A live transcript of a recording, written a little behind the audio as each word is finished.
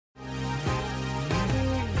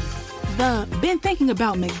Been thinking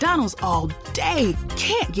about McDonald's all day.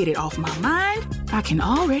 Can't get it off my mind. I can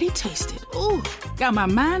already taste it. Ooh, got my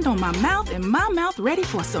mind on my mouth and my mouth ready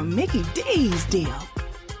for some Mickey D's deal.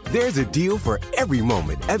 There's a deal for every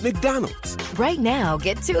moment at McDonald's. Right now,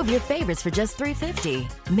 get 2 of your favorites for just $3.50.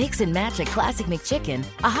 Mix and match a classic McChicken,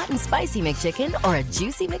 a hot and spicy McChicken, or a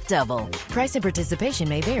juicy McDouble. Price and participation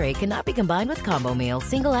may vary. Cannot be combined with combo meal.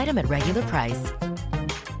 Single item at regular price.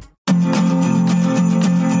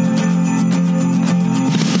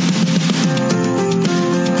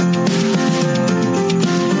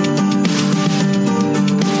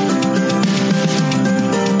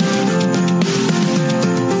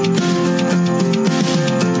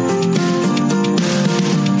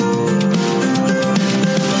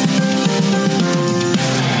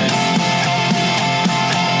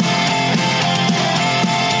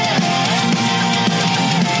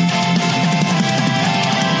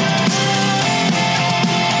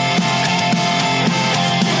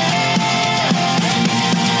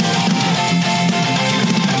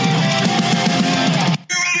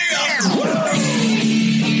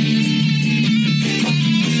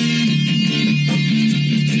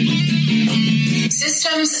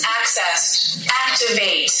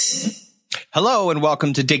 Hello and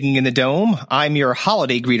welcome to Digging in the Dome. I'm your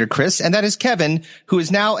holiday greeter, Chris, and that is Kevin, who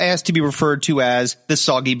is now asked to be referred to as the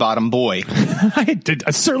Soggy Bottom Boy. I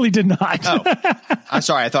certainly did not. Oh, I'm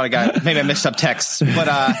sorry. I thought maybe I mixed up texts.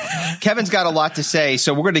 But Kevin's got a lot to say,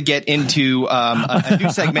 so we're going to get into a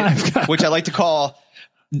new segment, which I like to call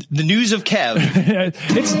the News of Kev.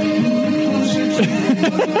 It's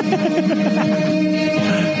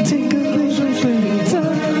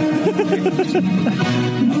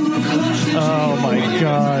oh my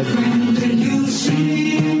God.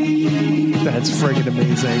 That's friggin'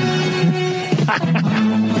 amazing.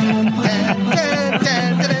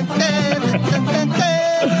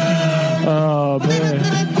 Oh man.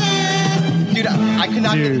 Dude, I could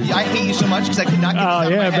not I hate you so much because I could not get this out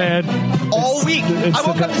of my head man. All week. I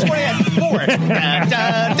woke up this morning at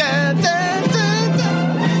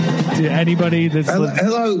 4. To anybody that's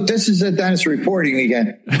hello, this is Dennis reporting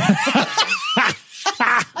again.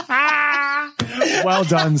 Well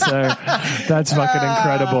done, sir. That's fucking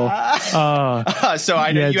incredible. So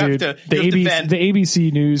I know you have to the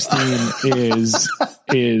ABC News theme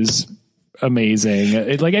is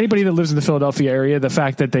amazing. Like anybody that lives in the Philadelphia area, the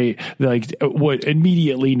fact that they would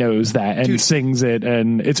immediately knows that and sings it,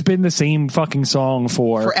 and it's been the same fucking song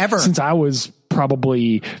forever since I was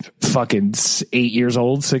probably fucking 6 years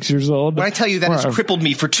old. When I tell you that has crippled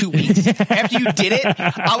me for 2 weeks. After you did it,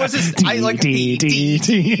 I was just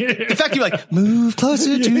the fact you're like, move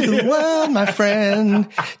closer to the world, my friend.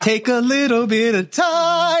 Take a little bit of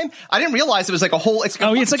time. I didn't realize it was like a whole. It's a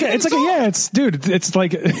long song.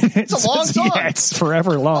 Yeah, it's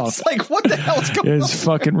forever long. It's like, what the hell is going on? It's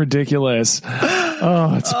fucking ridiculous.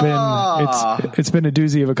 Oh, it's been a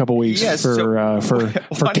doozy of a couple weeks for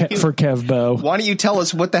Kev Bo. Why don't you tell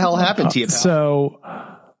us what the hell happened to you, pal? So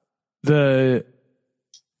I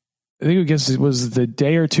think it was the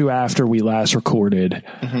day or two after we last recorded,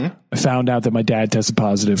 I found out that my dad tested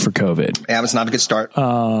positive for COVID. Yeah, it was not a good start.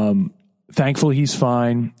 Thankfully he's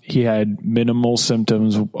fine. He had minimal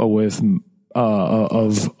symptoms with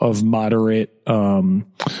of moderate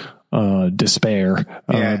despair.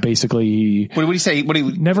 Basically, what did he say?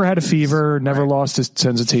 Never had a fever, never lost his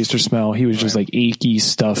sense of taste or smell. He was just like achy,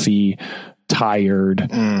 stuffy, tired.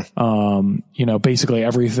 Basically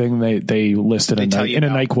everything they listed in a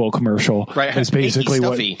NyQuil commercial is basically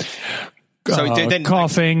achy, what. So then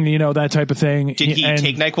coughing, that type of thing. Did he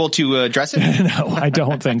take NyQuil to address it? No, I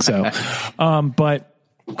don't think so. But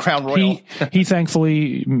Crown Royal. He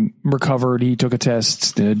thankfully recovered. He took a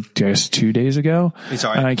test just 2 days ago,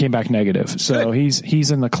 and I came back negative. So Good.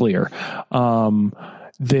 he's in the clear. My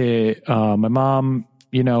mom,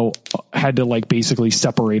 had to basically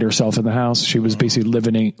separate herself in the house. She was basically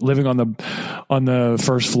living on the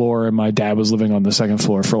first floor, and my dad was living on the second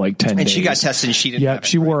floor for 10 days. And she got tested and she didn't have it,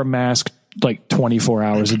 she wore a mask 24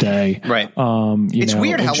 hours a day. Right. It's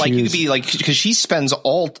weird how you could be because she spends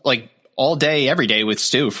all day, every day with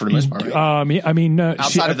Stu for the most part. Right?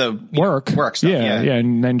 Outside of the work stuff. Yeah.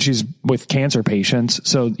 And then she's with cancer patients.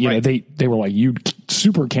 So, they were like, you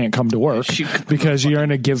super can't come to work because you're going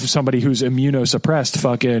to give somebody who's immunosuppressed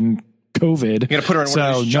fucking COVID. You're going to put her in one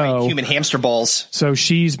of those giant human hamster balls. So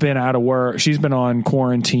she's been out of work. She's been on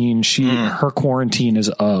quarantine. Her quarantine is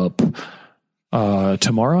up,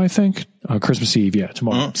 tomorrow, I think, Christmas Eve. Yeah.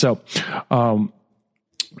 Tomorrow. So,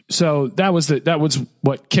 So that was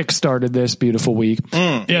what kickstarted this beautiful week.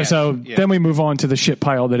 Then we move on to the shit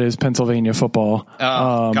pile that is Pennsylvania football.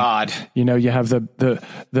 Oh God! You know, you have the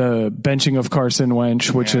benching of Carson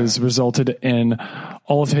Wentz, which has resulted in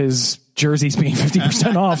all of his jerseys being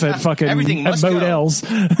 50% off at fucking Modell's.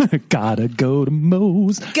 Gotta go to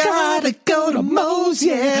Moe's. Gotta go to Moe's.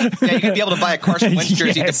 Yeah, you're gonna be able to buy a Carson Wentz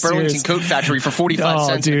jersey at the Burlington Coat Factory for 45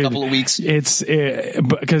 cents in a couple of weeks. It's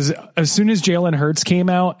because as soon as Jalen Hurts came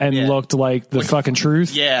out and looked like the fucking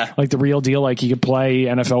truth, like the real deal, like he could play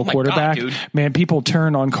NFL quarterback. God, man, people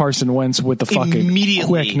turn on Carson Wentz with the fucking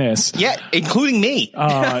quickness. Yeah, including me.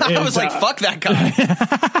 I was like, fuck that guy.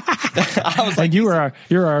 I was like,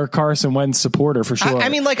 you're our Carson Wentz supporter for sure. I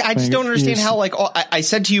mean, like, I just don't understand how, like, I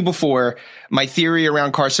said to you before, my theory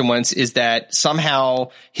around Carson Wentz is that somehow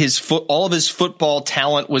all of his football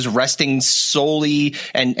talent was resting solely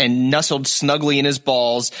and nestled snugly in his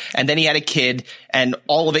balls, and then he had a kid, and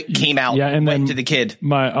all of it came out and went to the kid.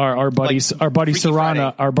 Our buddy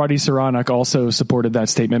Saranac also supported that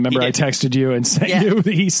statement. Remember, I texted you and sent you.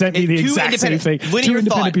 He sent me the exact same thing. Two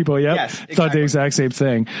independent people, thought the exact same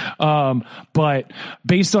thing. But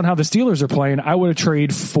based on how the Steelers are playing, I would have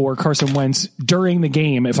traded for Carson Wentz during the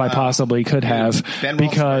game if I possibly could have,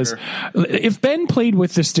 because if Ben played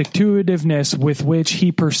with the stick-to-itiveness with which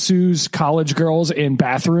he pursues college girls in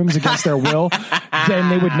bathrooms against their will, then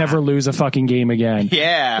they would never lose a fucking game again.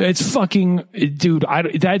 Yeah, it's fucking dude.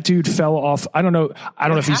 That dude fell off. I don't know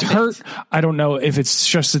if he's hurt. I don't know if it's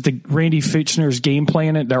just that the Randy Fitchner's game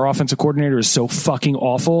plan, their offensive coordinator, is so fucking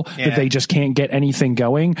awful that they just can't get anything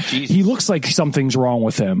going. Jesus. He looks like something's wrong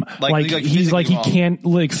with him. Like he's like he can't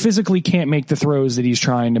physically can't make the throws that he's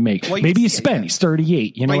trying to make. Well, maybe he's spent. He's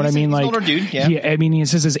 38. You know what I mean? Like, older dude. I mean,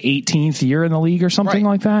 this is his 18th year in the league or something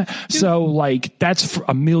like that. Dude. So like that's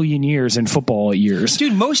a million years in football years.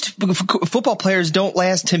 Dude, most football players don't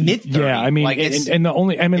last to mid 30. Yeah, I mean, like, and the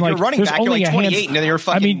only, I mean, like, you're running back, you're like 28, and then you're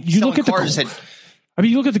fucking. I mean, you look at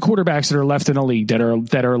you look at the quarterbacks that are left in the league that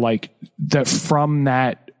are like that from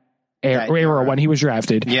that era when he was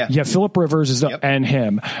drafted. Yeah. Phillip Rivers and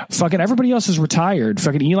him. Fucking everybody else is retired.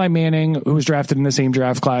 Fucking Eli Manning, who was drafted in the same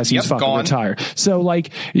draft class, he's fucking retired. So like,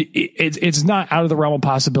 it's not out of the realm of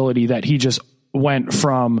possibility that he just went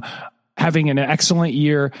from having an excellent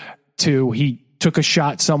year to he took a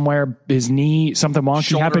shot somewhere, his knee, something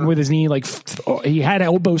wonky happened with his knee, like he had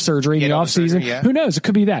elbow surgery in the offseason. Who knows? It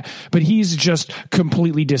could be that. But he's just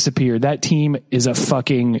completely disappeared. That team is a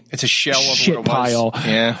fucking it's a shell of shit what it pile. Was.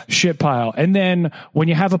 Yeah. Shit pile. And then when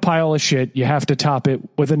you have a pile of shit, you have to top it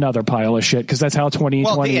with another pile of shit, because that's how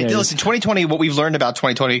 2020 is. Listen, 2020, what we've learned about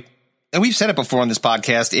 2020, and we've said it before on this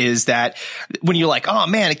podcast, is that when you're like, oh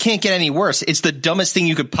man, it can't get any worse, it's the dumbest thing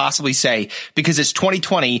you could possibly say, because it's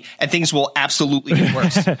 2020 and things will absolutely get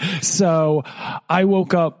worse. So I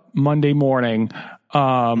woke up Monday morning,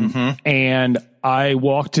 and I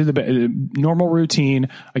walked to the normal routine.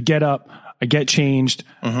 I get up, I get changed,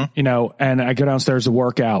 you know, and I go downstairs to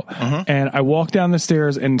work out. And I walk down the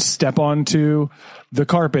stairs and step onto the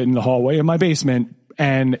carpet in the hallway in my basement,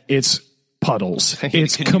 and it's puddles.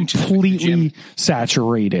 It's completely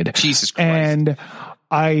saturated. Jesus Christ. And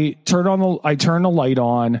I turn the light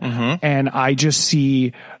on, and I just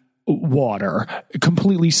see water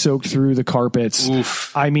completely soaked through the carpets.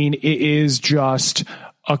 Oof. I mean, it is just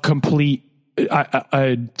a complete,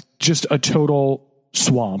 just a total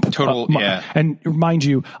swamp. And mind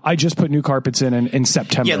you, I just put new carpets in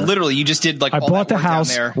September. Yeah, literally, you just did like. I bought the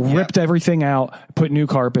house, ripped everything out, put new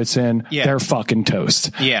carpets in. Yeah. They're fucking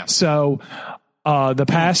toast. Yeah. So, the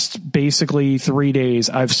past basically 3 days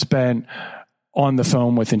I've spent on the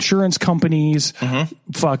phone with insurance companies,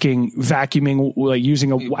 fucking vacuuming, like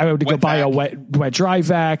I had to go buy a wet dry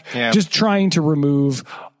vac, just trying to remove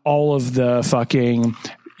all of the fucking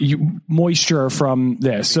moisture from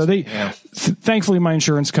this. So thankfully my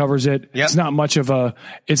insurance covers it. Yep. It's not much of a,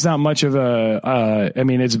 I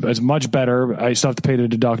mean, it's much better. I still have to pay the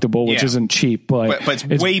deductible, which isn't cheap, but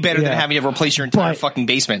it's way better than having to replace your entire fucking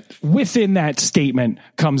basement. Within that statement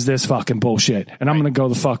comes this fucking bullshit. And I'm going to go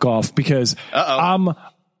the fuck off, because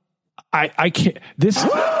I can't, this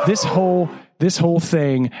whole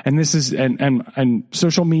thing, and this is, and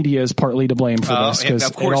social media is partly to blame for this, because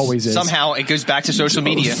it always is. Somehow it goes back to social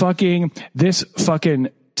media. This fucking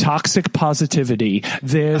toxic positivity.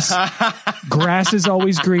 This grass is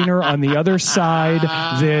always greener on the other side.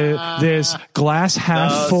 This glass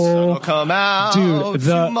half full. Come out, dude.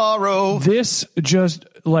 Tomorrow. This just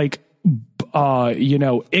like. You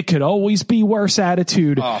know, it could always be worse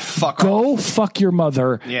attitude. Oh, fuck Go off. fuck your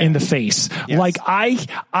mother in the face. Yes. Like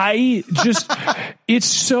I just, it's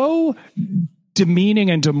so demeaning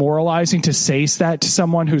and demoralizing to say that to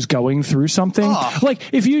someone who's going through something. Like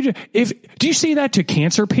do you say that to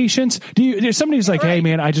cancer patients? If somebody's like, hey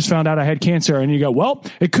man, I just found out I had cancer, and you go, well,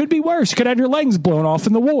 it could be worse. You could have your legs blown off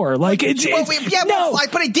in the war. Like but it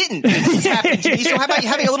didn't. It's happened to me. So how about you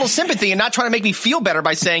having a little sympathy and not trying to make me feel better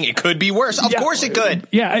by saying it could be worse? Of course it could.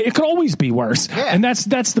 Yeah, it could always be worse. Yeah. And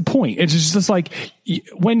that's the point. It's just like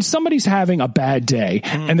when somebody's having a bad day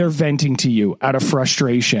and they're venting to you out of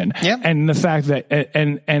frustration, and the fact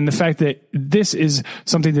that this is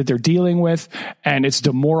something that they're dealing with, and it's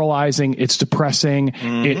demoralizing, it's depressing,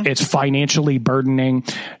 it's financially burdening.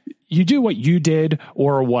 You do what you did,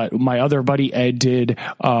 or what my other buddy Ed did,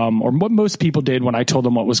 or what most people did when I told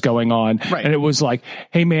them what was going on. Right. And it was like,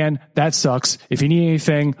 hey man, that sucks. If you need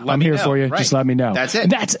anything, I'm here for you. Right. Just let me know. That's it.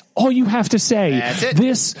 And that's all you have to say. That's it.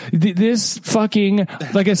 This fucking,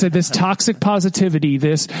 like I said, this toxic positivity,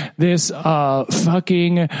 this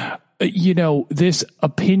fucking, this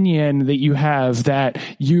opinion that you have that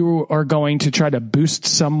you are going to try to boost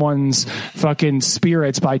someone's fucking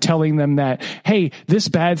spirits by telling them that, hey, this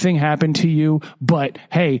bad thing happened to you, but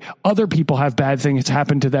hey, other people have bad things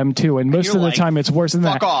happen to them too. And most of the time it's worse than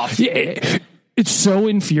that. Fuck off. Yeah, it's so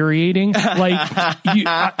infuriating. Like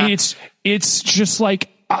it's just like,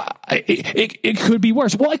 it could be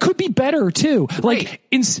worse. Well, it could be better too. Like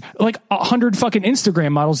 100 fucking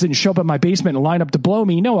Instagram models didn't show up at my basement and line up to blow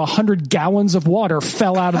me. No, 100 gallons of water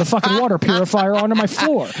fell out of the fucking water purifier onto my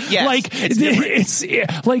floor. Yes,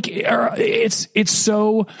 like it's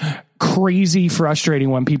so crazy frustrating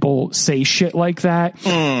when people say shit like that.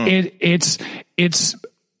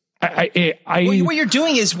 What you're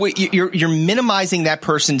doing is you're minimizing that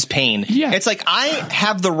person's pain. Yeah. It's like, I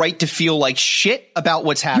have the right to feel like shit about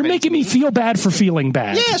what's happening. You're making me feel bad for feeling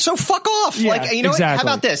bad. Yeah. So fuck off. Yeah, like, you know, exactly. How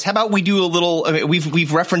about this? How about we do a little,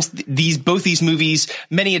 we've referenced both these movies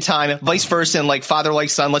many a time, vice versa, and like father, like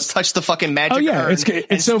son. Let's touch the fucking magic. Oh yeah.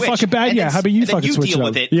 It's so fucking bad. Yeah. How about you fucking switch deal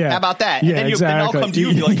with it? Yeah. How about that? Yeah, and then I'll come to you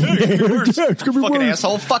and be like, hey, it's gonna be worse. It's gonna be fucking worse.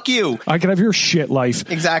 Asshole. Fuck you. I can have your shit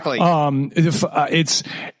life. Exactly.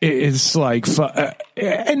 It's like,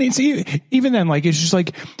 and it's even then, like, it's just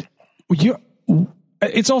like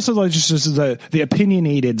it's also like just the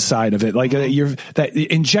opinionated side of it, like you're that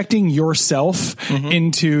injecting yourself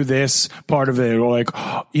into this part of it, or like,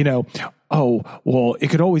 oh, well, it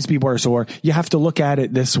could always be worse, or you have to look at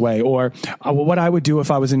it this way, or what I would do if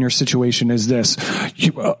I was in your situation is this.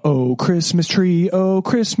 Christmas tree,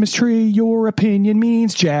 your opinion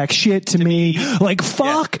means jack shit to me. Like,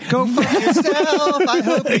 fuck. Yeah. Go fuck yourself. I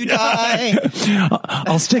hope you die.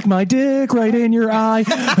 I'll stick my dick right in your eye.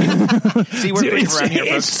 See, we're around here,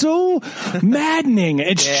 it's so maddening.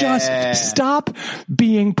 It's just stop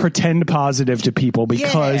being pretend positive to people,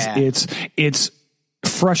 because it's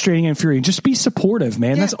frustrating and infuriating. Just be supportive,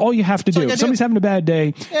 man. That's all you have to do. If somebody's having a bad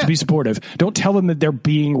day, to be supportive. Don't tell them that they're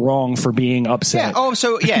being wrong for being upset. Yeah. Oh,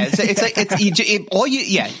 so it's like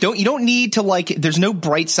you don't need to, like, there's no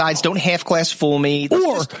bright sides. Don't half glass fool me.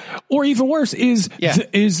 Or even worse is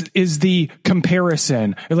the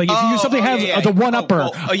comparison. Like if you something have the one upper.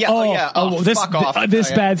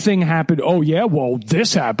 This bad thing happened. Oh yeah, well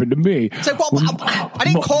this happened to me. It's like, well, I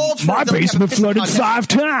didn't call for my basement flooded 5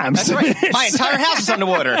 times. That's right. My entire house is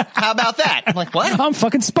underwater. How about that? I'm like, what? I'm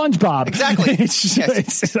fucking SpongeBob. Exactly.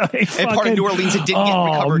 It's like and part of New Orleans that didn't get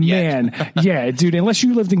recovered yet. Yeah, dude. Unless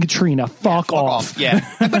you lived in Katrina, fuck off. Yeah.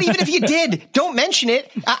 But even if you did, don't mention it.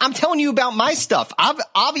 I'm telling you about my stuff. I'm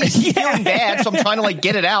obviously feeling bad, so I'm trying to like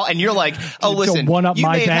get it out. And you're like, oh, listen, you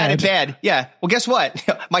may have had it bad. Yeah. Well, guess what?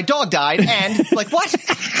 My dog died, and like, what?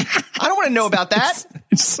 I don't want to know about that.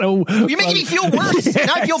 It's so you're making me feel worse. And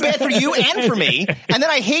I feel bad for you and for me. And then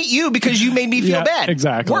I hate you because you made me feel bad.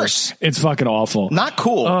 Exactly. Worse. It's fucking awful. Not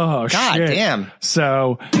cool. Oh, God shit. Damn.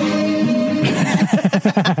 So man.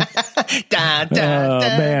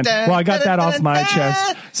 Well, I got that off my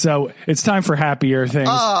chest. So it's time for happier things.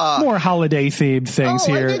 More holiday themed things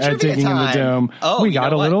here at Digging in the Dome. We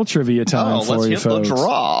got a little trivia time for you folks. Let's hit the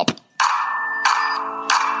drop.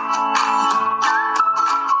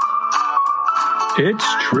 It's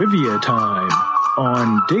trivia time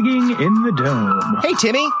on Digging in the Dome. Hey,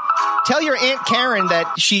 Timmy. Tell your Aunt Karen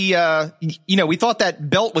that she, we thought that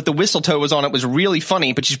belt with the whistle toe was on it was really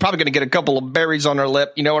funny, but she's probably going to get a couple of berries on her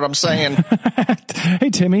lip. You know what I'm saying? Hey,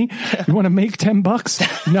 Timmy, you want to make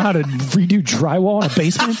 $10? You know how to redo drywall in a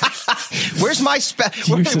basement? Where's my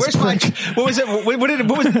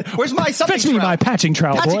where's my something Fetch me trowel? my patching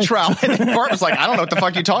trowel, Patching boy. trowel. And then Bart was like, I don't know what the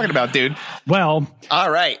fuck you're talking about, dude. Well,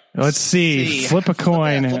 all right. Let's see. Flip a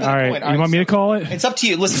coin. Flip all right. You want me to call it? It's up to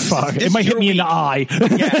you. Listen, Fuck. It might hit me in the eye.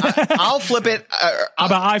 I'll flip it. How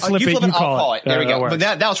about I flip it, you call it. There we go.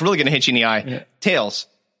 But now it's really going to hit you in the eye. Yeah. Tails.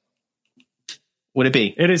 Would it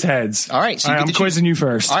be? It is heads. All right. So I'm quizzing you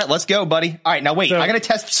first. All right. Let's go, buddy. All right. Now, wait. I got to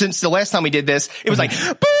test since the last time we did this. It was like,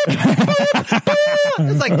 boop, boop,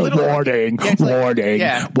 boop. It's like literally. Warning. Yeah, warning.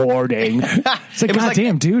 Yeah. Warning. It's like,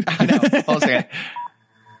 goddamn, dude. I know. Hold on a second.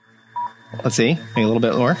 Let's see. Maybe a little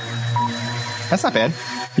bit more. That's not bad.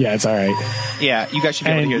 Yeah, it's all right. Yeah, you guys should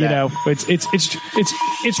be able to hear that. You know,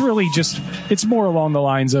 it's really just, it's more along the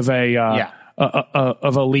lines of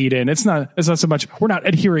of a lead in. It's not so much. We're not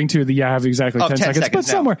adhering to the have exactly 10 seconds, but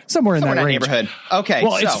somewhere in that range. Neighborhood. Okay.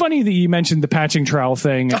 Well, it's funny that you mentioned the patching trowel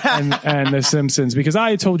thing and the Simpsons, because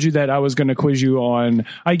I told you that I was going to quiz you on.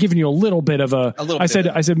 I given you a little bit of I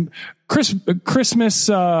said Christmas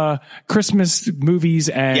movies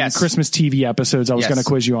and Christmas TV episodes. I was going to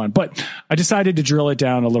quiz you on, but I decided to drill it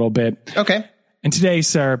down a little bit. Okay. And today,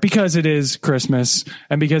 sir, because it is Christmas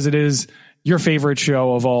and because it is your favorite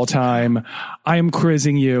show of all time, I am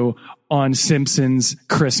quizzing you on Simpsons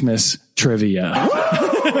Christmas trivia.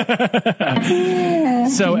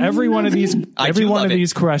 So every one of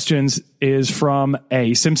these questions is from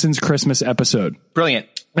a Simpsons Christmas episode. Brilliant.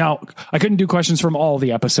 Now, I couldn't do questions from all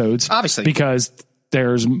the episodes, obviously, because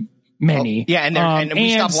there's many. Yeah, and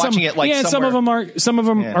we stopped watching it like some of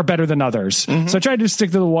them are better than others. Mm-hmm. So I tried to stick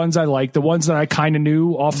to the ones I like, the ones that I kind of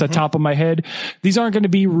knew off the top of my head. These aren't going to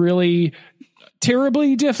be really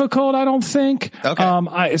terribly difficult, I don't think.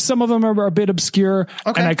 Okay. Some of them are a bit obscure,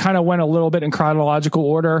 and I kind of went a little bit in chronological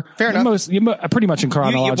order. Fair enough. Pretty much in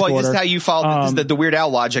chronological order. This is how you follow the Weird Al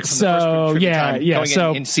logic from the first time,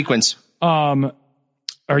 going in sequence.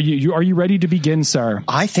 Are you ready to begin, sir?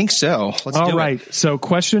 I think so. Let's do it. All right. So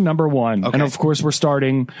question number 1, and of course we're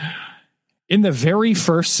starting in the very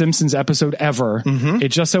first Simpsons episode ever. Mm-hmm. It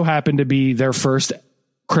just so happened to be their first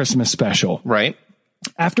Christmas special. Right.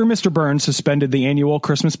 After Mr. Burns suspended the annual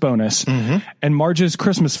Christmas bonus, and Marge's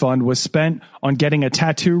Christmas fund was spent on getting a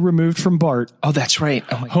tattoo removed from Bart. Oh, that's right.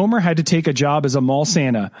 Oh, Homer had to take a job as a mall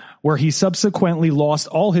Santa, where he subsequently lost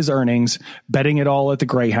all his earnings, betting it all at the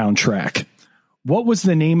Greyhound track. What was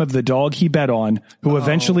the name of the dog he bet on, who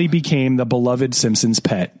eventually became the beloved Simpsons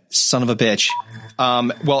pet? Son of a bitch.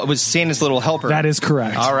 Well, it was Santa's Little Helper. That is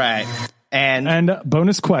correct. All right. And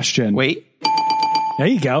bonus question. Wait. There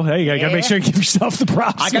you go. You gotta make sure you give yourself the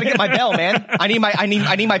props. I gotta get my bell, man. I need my.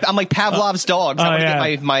 I'm like Pavlov's dogs. I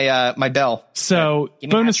gotta get my bell. So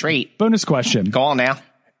bonus question. Go on now.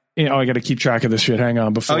 I gotta keep track of this shit. Hang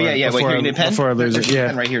on. Before. Oh yeah. Wait, here, you need a pen? Before I lose it. Yeah.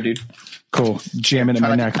 Pen right here, dude. Cool. Jam it in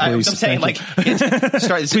my neck, please. I'm saying, like,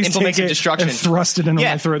 start this implement some destruction. And thrust it into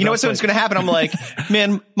my throat. You know what's going to happen? I'm like,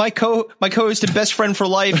 man, my co-host and best friend for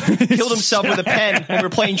life killed himself with a pen when we were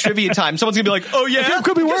playing trivia time. Someone's going to be like, oh yeah, it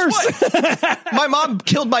could be worse. My mom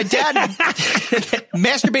killed my dad and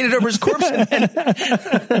masturbated over his corpse. And then,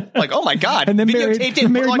 like, oh my God. And then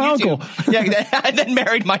married my uncle. Yeah, and then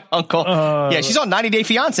married my uncle. Yeah, she's on 90 Day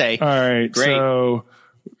Fiance. All right. Great. So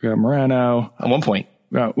we got Morano. At one point.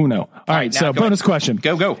 Uno. All right. So bonus question.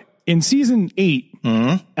 Go. In season 8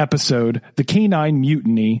 episode, The Canine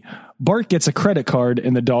Mutiny, Bart gets a credit card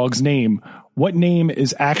in the dog's name. What name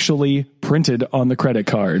is actually printed on the credit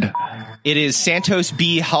card? It is Santos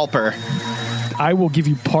B. Halper. I will give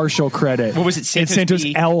you partial credit. What was it? Santos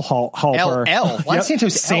L. Halper. L. Why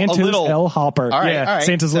Santos L? Santos L. Halper. All right.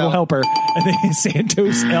 Santa's little helper. And then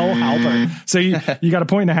Santos L. Halper. So you got a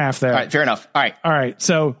point and a half there. All right. Fair enough. All right.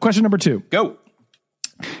 So question number 2. Go.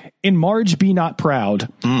 In Marge Be Not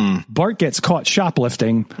Proud, Bart gets caught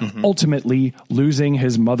shoplifting, ultimately losing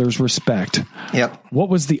his mother's respect. Yep. What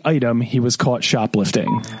was the item he was caught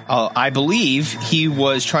shoplifting? I believe he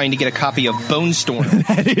was trying to get a copy of Bone Storm.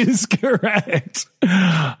 That is correct.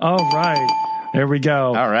 All right. There we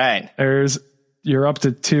go. All right. You're up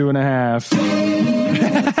to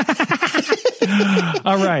 2.5.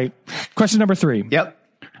 All right. Question number 3. Yep.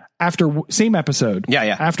 Same episode.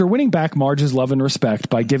 Yeah. After winning back Marge's love and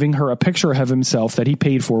respect by giving her a picture of himself that he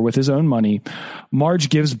paid for with his own money, Marge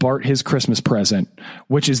gives Bart his Christmas present,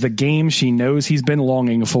 which is the game she knows he's been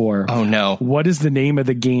longing for. Oh, no. What is the name of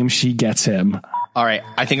the game she gets him? All right.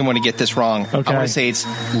 I think I'm going to get this wrong. Okay. I want to say it's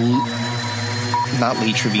not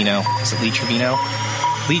Lee Trevino. Is it Lee Trevino?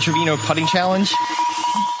 Lee Trevino Putting Challenge?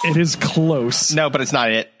 It is close. No, but it's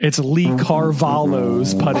not it. It's Lee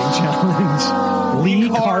Carvalho's Putting Challenge. Lee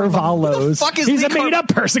Carvalho's. Who the fuck is He's Lee a made-up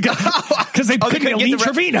person because they couldn't get Lee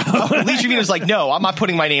Trevino. Lee Trevino's like, no, I'm not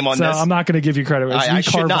putting my name on so this. I'm not going to give you credit. It's I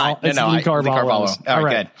should not. It's Lee Carvalho. All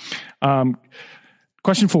right, good.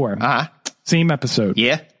 Question 4. Same episode.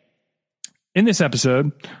 Yeah. In this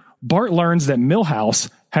episode, Bart learns that Milhouse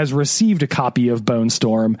has received a copy of Bone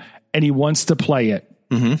Storm and he wants to play it.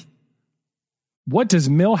 Mm-hmm. What does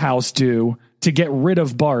Milhouse do to get rid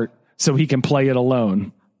of Bart so he can play it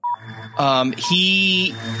alone?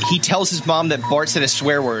 He tells his mom that Bart said a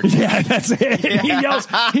swear word. Yeah, that's it. Yeah.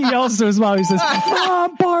 He yells to his mom. He says,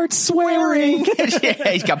 "Mom, Bart's swearing."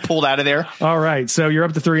 Yeah, he got pulled out of there. All right, so you're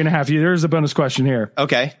up to 3.5. There's a bonus question here.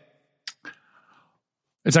 Okay.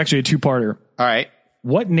 It's actually a 2-parter. All right.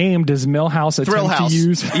 What name does Milhouse attempt to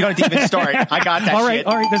use? You don't have to even start. I got that. All right, shit.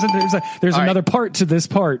 all right. There's another part to this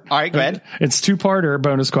part. All right, go ahead. It's 2-parter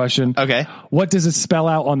bonus question. Okay. What does it spell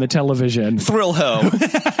out on the television? Thrill Ho.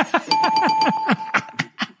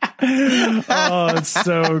 Oh, it's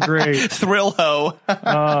so great. Thrill Ho.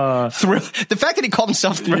 The fact that he called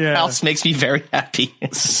himself Thrill House makes me very happy.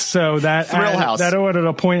 So that Thrill House. That added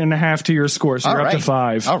a 1.5 to your score. So you're up to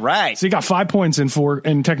 5. All right. So you got 5 points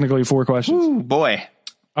in technically 4 questions. Ooh, boy.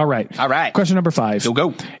 All right. All right. Question number 5.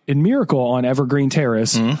 Go. In Miracle on Evergreen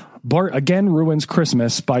Terrace, Bart again ruins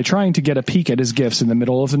Christmas by trying to get a peek at his gifts in the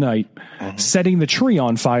middle of the night, setting the tree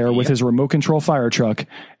on fire with his remote control fire truck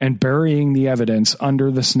and burying the evidence under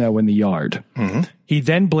the snow in the yard. He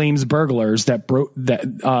then blames burglars that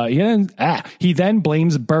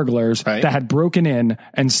had broken in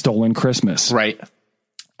and stolen Christmas. Right.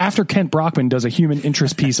 After Kent Brockman does a human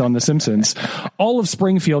interest piece on The Simpsons, all of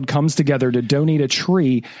Springfield comes together to donate a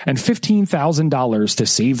tree and $15,000 to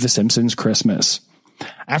save The Simpsons Christmas.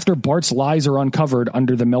 After Bart's lies are uncovered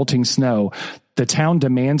under the melting snow, the town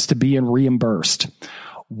demands to be reimbursed.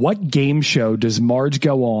 What game show does Marge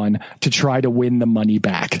go on to try to win the money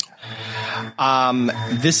back?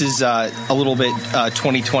 This is a little bit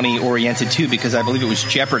 2020 oriented too, because I believe it was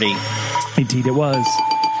Jeopardy. Indeed it was.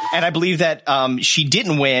 And I believe that she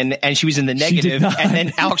didn't win, and she was in the negative. And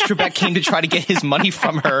then Alex Trebek came to try to get his money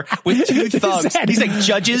from her with 2 thugs. He's like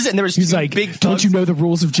judges, and there was 2 big thugs. Don't you know the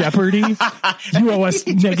rules of Jeopardy? You owe us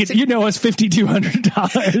you know us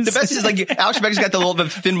 $5,200. The best is like Alex Trebek's got the little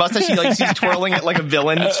bit thin mustache. He like he's twirling it like a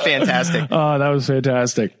villain. It's fantastic. Oh, that was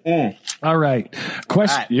fantastic. All right,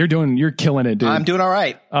 you're killing it, dude. I'm doing all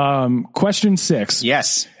right. Question 6.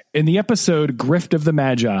 Yes. In the episode Grift of the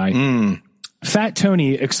Magi. Fat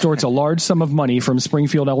Tony extorts a large sum of money from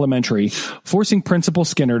Springfield Elementary, forcing Principal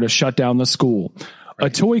Skinner to shut down the school.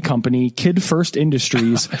 A toy company, Kid First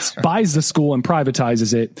Industries, buys the school and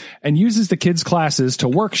privatizes it and uses the kids' classes to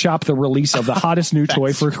workshop the release of the hottest new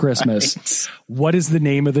toy for Christmas. Right. What is the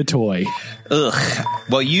name of the toy? Ugh.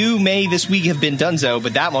 Well, you may this week have been Dunzo,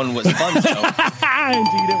 but that one was Funzo.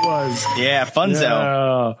 Indeed it was. Yeah, Funzo.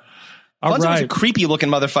 Yeah. Funzo was a creepy looking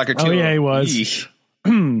motherfucker, too. Oh, yeah, he was.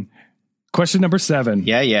 Question number 7.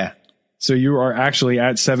 Yeah. So you are actually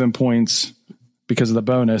at 7 points because of the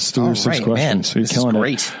bonus through 6 questions. Man, so you're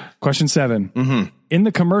killing it. Question 7. In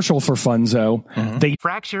the commercial for Funzo,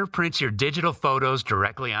 Fracture prints your digital photos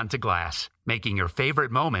directly onto glass, making your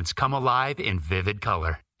favorite moments come alive in vivid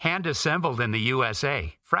color. Hand assembled in the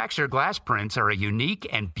USA, Fracture glass prints are a unique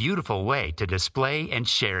and beautiful way to display and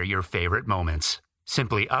share your favorite moments.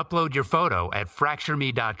 Simply upload your photo at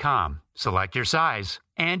FractureMe.com, select your size,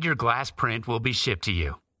 and your glass print will be shipped to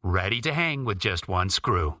you, ready to hang with just 1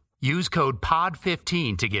 screw. Use code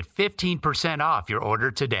POD15 to get 15% off your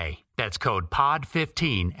order today. That's code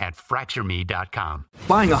POD15 at FractureMe.com.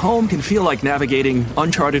 Buying a home can feel like navigating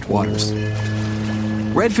uncharted waters.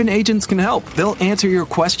 Redfin agents can help. They'll answer your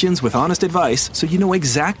questions with honest advice so you know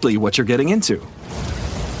exactly what you're getting into.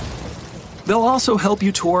 They'll also help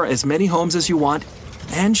you tour as many homes as you want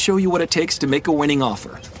and show you what it takes to make a winning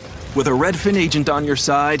offer. With a Redfin agent on your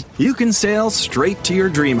side, you can sail straight to your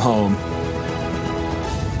dream home.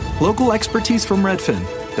 Local expertise from Redfin.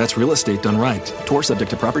 That's real estate done right. Tour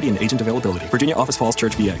subject to property and agent availability. Virginia Office Falls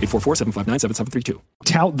Church, VA, 844-759-7732.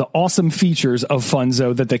 Tout the awesome features of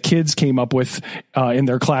Funzo that the kids came up with in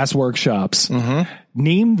their class workshops.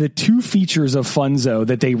 Name the 2 features of Funzo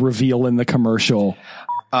that they reveal in the commercial.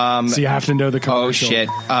 So you have to know the commercial. Oh, shit.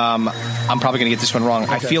 I'm probably going to get this one wrong.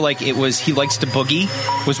 Okay. I feel like it was he likes to boogie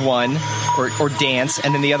was one, or dance,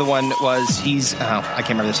 and then the other one was I can't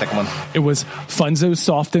remember the second one. It was Funzo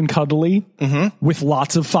soft and cuddly with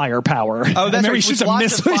lots of firepower. Oh, that's right. He shoots a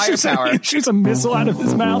missile. He shoots a missile out of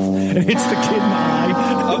his mouth and hits the kid in the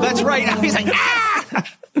eye. Oh, that's right. He's like, ah!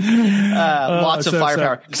 Lots of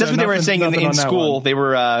firepower. Because that's what they were saying in school. They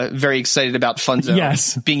were very excited about Funzo.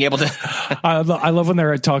 Yes. Being able to. I love when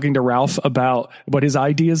they're talking to Ralph about what his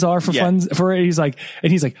ideas are for fun. For it. He's like,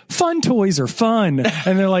 fun toys are fun.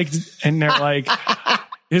 And they're like,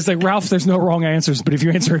 it's like, Ralph, there's no wrong answers, but if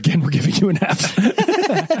you answer again, we're giving you an F.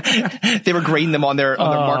 They were grading them on their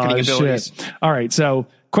marketing abilities. Shit. All right. So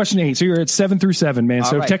question 8. So you're at 7 through 7, man.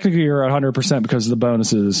 So technically you're at 100% because of the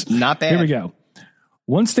bonuses. Not bad. Here we go.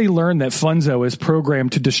 Once they learn that Funzo is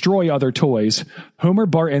programmed to destroy other toys, Homer,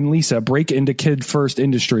 Bart, and Lisa break into Kid First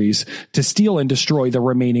Industries to steal and destroy the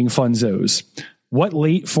remaining Funzos. What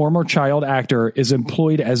late former child actor is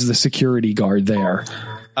employed as the security guard there?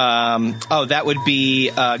 That would be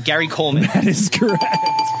Gary Coleman. That is correct.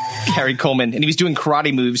 Gary Coleman. And he was doing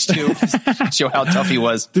karate moves, too, to show how tough he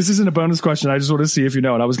was. This isn't a bonus question. I just want to see if you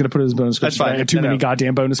know it. I was going to put it as a bonus question. That's fine. I had too many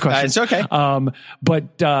goddamn bonus questions. It's okay.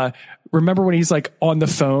 But remember when he's like on the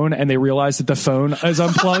phone and they realize that the phone is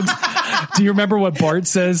unplugged? Do you remember what Bart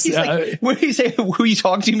says? What did he say? Who are you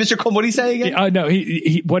talking to, Mr. Coleman? What did he say again? No,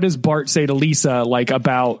 what does Bart say to Lisa, like,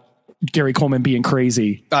 about Gary Coleman being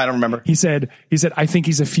crazy? I don't remember. He said, I think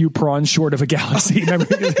he's a few prawns short of a galaxy. Remember?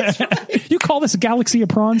 You call this a galaxy of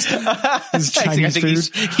prawns? It's Chinese food.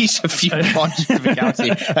 He's a few prawns short of a galaxy.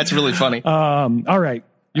 That's really funny. All right.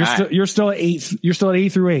 You're still at 8. You're still at 8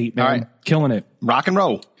 through 8, man. All right. Killing it. Rock and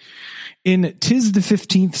roll. In 'Tis the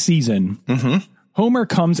 15th Season, Homer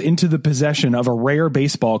comes into the possession of a rare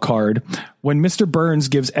baseball card when Mr. Burns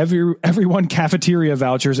gives everyone cafeteria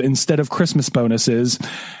vouchers instead of Christmas bonuses,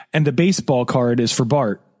 and the baseball card is for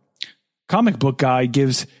Bart. Comic Book Guy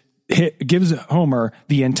gives Homer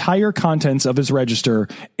the entire contents of his register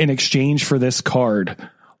in exchange for this card.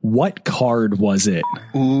 What card was it?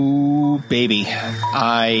 Ooh, baby.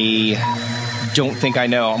 I don't think I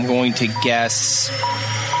know. I'm going to guess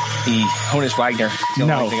the Honus Wagner.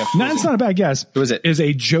 No, it's not a bad guess. Who is it? Is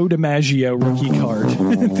a Joe DiMaggio rookie card.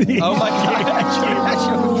 Oh my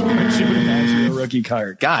God. Joe DiMaggio rookie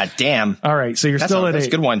card. God damn. All right. So that's still at 8. That's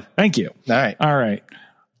a good one. Thank you. All right.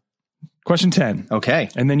 Question 10. Okay.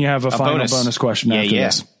 And then you have a final bonus question after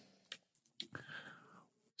this.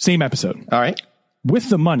 Same episode. All right. With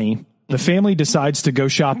the money, the family decides to go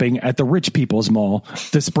shopping at the Rich People's Mall,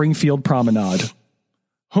 the Springfield Promenade.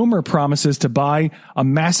 Homer promises to buy a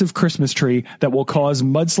massive Christmas tree that will cause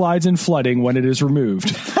mudslides and flooding when it is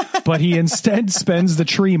removed. But he instead spends the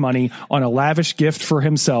tree money on a lavish gift for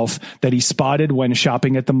himself that he spotted when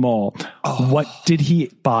shopping at the mall. What did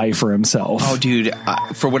he buy for himself? Oh, dude,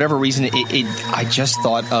 for whatever reason, I just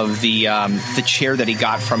thought of the chair that he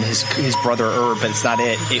got from his brother Herb, but it's not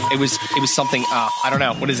it. It was something. I don't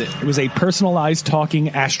know. What is it? It was a personalized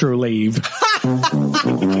talking astrolabe.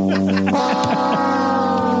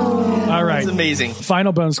 All right. That's amazing.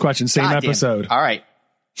 Final bonus question. Same episode. All right.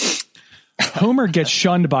 Homer gets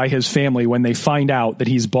shunned by his family when they find out that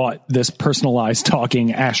he's bought this personalized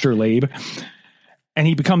talking astrolabe. And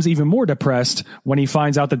he becomes even more depressed when he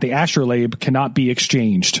finds out that the astrolabe cannot be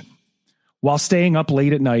exchanged. While staying up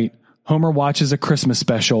late at night, Homer watches a Christmas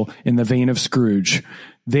special in the vein of Scrooge.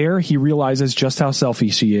 There, he realizes just how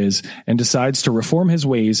selfish he is and decides to reform his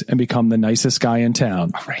ways and become the nicest guy in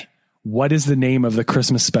town. All right. What is the name of the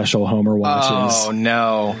Christmas special Homer watches? Oh,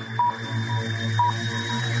 no.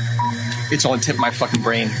 It's on the tip of my fucking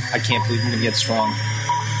brain. I can't believe I'm going to get strong.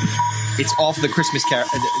 It's off the Christmas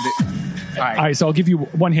character. All right, so I'll give you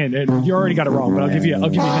one hint. You already got it wrong, but I'll give you a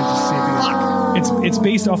hint to see if it's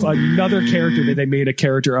based off another character that they made a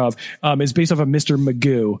character of. It's based off of Mr.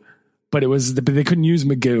 Magoo, but they couldn't use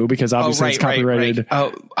Magoo because obviously it's copyrighted.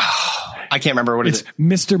 Right. I can't remember what it's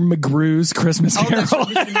Mr. McGrew's Christmas Carol. That's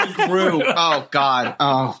Mr. McGrew. Oh God.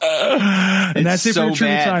 Oh. And that's it for your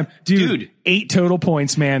trivia time. Dude, 8 total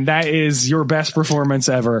points, man. That is your best performance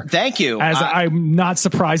ever. Thank you. I'm not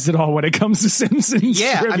surprised at all when it comes to Simpsons.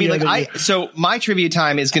 Yeah. I mean, so my trivia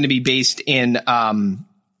time is going to be based in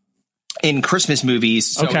Christmas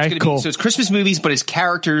movies. So okay, cool. So it's Christmas movies, but it's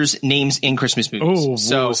characters' names in Christmas movies. Oh,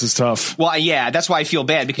 so this is tough. Well, yeah, that's why I feel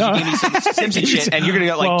bad because you gave me some Simpsons shit and you're going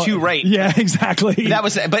to get 2 right. Yeah, exactly. That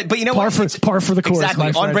was, but you know par for the course.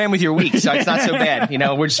 Exactly. On brand with your week. So it's not so bad. You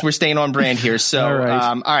know, we're staying on brand here. So,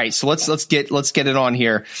 all right. So let's get it on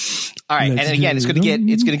here. All right. And again, it's going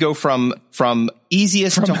to go from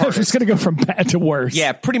easiest to hardest. It's going to go from bad to worse.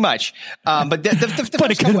 Yeah, pretty much. But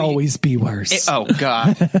but it could always be worse. Oh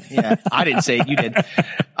God. Yeah. I didn't say it. You did.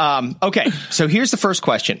 Okay. So here's the first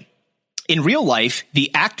question. In real life,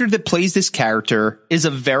 the actor that plays this character is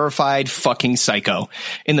a verified fucking psycho.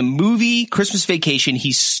 In the movie Christmas Vacation,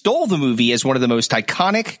 he stole the movie as one of the most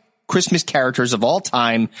iconic Christmas characters of all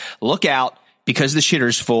time. Look out, because the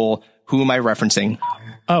shitter's full. Who am I referencing?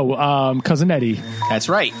 Cousin Eddie. That's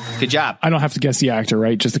right. Good job. I don't have to guess the actor,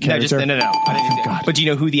 right? Just the character. No. God. But do you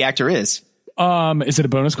know who the actor is? Is it a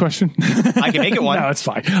bonus question? I can make it one. No, it's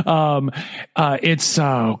fine. It's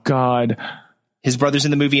God. His brother's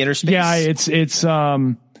in the movie Inner Space. Yeah, it's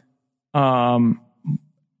oh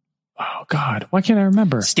God, why can't I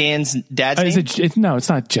remember? Stan's dad's name? No, it's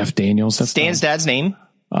not Jeff Daniels. That's Stan's dad's name?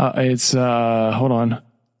 It's hold on.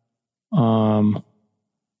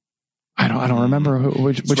 I don't remember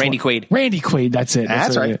which Randy one. Quaid. Randy Quaid, that's it.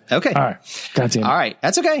 That's right. Okay. All right. Goddamn. All right.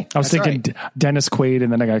 That's okay. I was thinking Dennis Quaid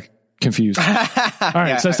and then I got confused. All right.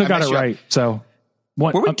 Yeah, so I still got it right. So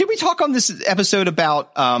what? Did we talk on this episode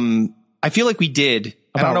about, I feel like we did.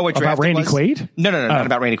 I don't know what draft about Randy it was. Quaid? No, not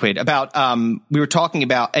about Randy Quaid. About we were talking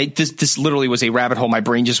about this. Literally was a rabbit hole my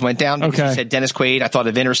brain just went down. Because you said Dennis Quaid. I thought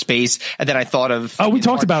of Inner Space, and then I thought of we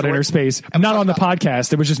talked about Inner Space, not on the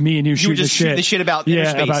podcast. It was just me and you shooting the shit about Inner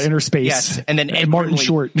Space. about Inner Space. Yes, and then Ed Martin Burnley.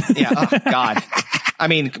 Short. Yeah. Oh God. I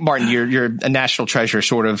mean, Martin, you're a national treasure,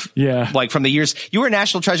 sort of. Yeah. Like from the years you were a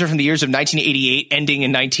national treasure from the years of 1988, ending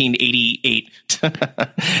in 1988.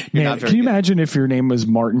 Man, can you imagine if your name was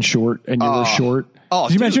Martin Short and you were short? Oh,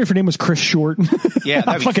 can you imagine if your name was Chris Short? Yeah,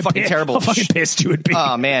 that'd be fucking terrible. How fucking pissed you would be.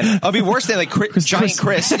 Oh man, it'd be worse than like giant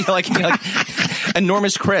Chris. You're like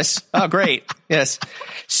enormous Chris. Oh great, yes,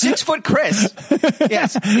 6 foot Chris.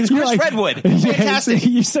 Yes, it's Chris Redwood. Fantastic.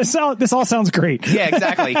 This all sounds great. Yeah,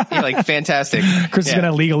 exactly. You're like fantastic. Chris is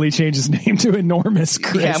gonna legally change his name to Enormous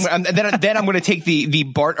Chris. Yeah, then I'm gonna take the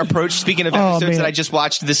Bart approach. Speaking of episodes that I just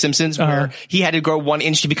watched, The Simpsons, where he had to grow 1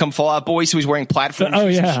 inch to become Fall Out Boy, so he's wearing platform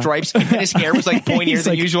shoes and stripes, and his hair was like pointier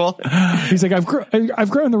than usual. He's like, I've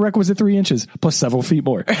grown the requisite 3 inches plus several feet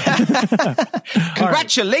more.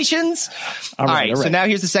 Congratulations! All right. So now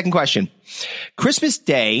here's the second question. Christmas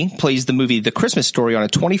Day plays the movie The Christmas Story on a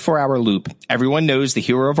 24-hour loop. Everyone knows the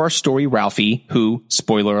hero of our story, Ralphie, who,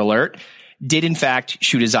 spoiler alert, did in fact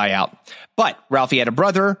shoot his eye out. But Ralphie had a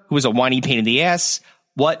brother who was a whiny pain in the ass.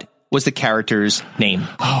 What was the character's name?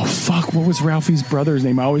 Oh, fuck. What was Ralphie's brother's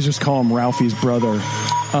name? I always just call him Ralphie's brother.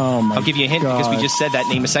 I'll give you a hint because we just said that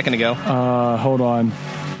name a second ago. Hold on.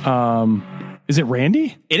 Is it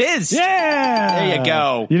Randy? It is. Yeah. There you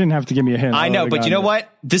go. You didn't have to give me a hint. I know, but you know what?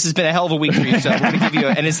 This has been a hell of a week for you, so I'm going to give you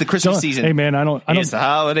and it's the Christmas season. Hey, man, it's the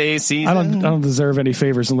holiday season. I don't deserve any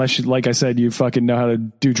favors unless you, like I said, you fucking know how to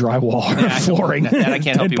do drywall or flooring. That I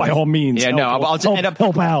can't help you by with. all means. Yeah, I'll end up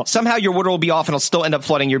help out. Somehow your water will be off and it'll still end up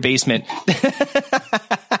flooding your basement.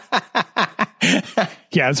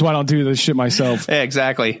 Yeah, that's why I don't do this shit myself. Yeah,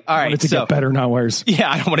 exactly. All right. I want it to get better, not worse. Yeah,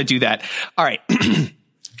 I don't want to do that. All right.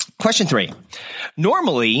 Question 3.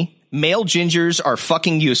 Normally, male gingers are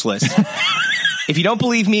fucking useless. If you don't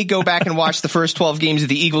believe me, go back and watch the first 12 games of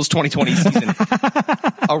the Eagles 2020 season.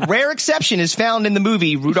 A rare exception is found in the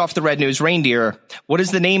movie Rudolph the Red-Nosed Reindeer. What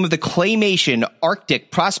is the name of the claymation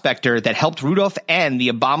Arctic prospector that helped Rudolph and the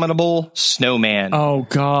abominable snowman? Oh,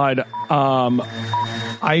 God.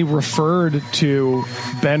 I referred to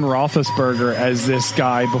Ben Roethlisberger as this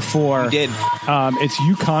guy before. You did. It's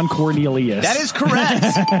Yukon Cornelius. That is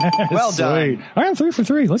correct. Well done. I am 3 for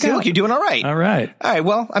 3. Look out. Look, you're doing all right. All right. All right.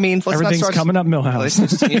 Well, I mean, Everything's coming up,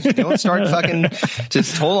 Millhouse. Don't start fucking.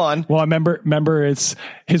 Just hold on. Well, I remember it's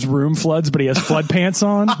his room floods, but he has flood pants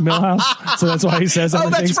on, Millhouse. So that's why he says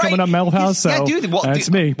everything's coming up, Millhouse. So yeah, dude. Well,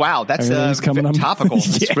 that's me. Wow, that's coming up. topical.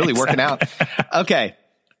 It's Yeah, really working out. Okay.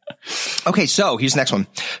 Okay, so here's the next one.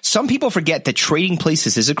 Some people forget that Trading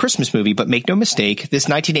Places is a Christmas movie, but make no mistake, this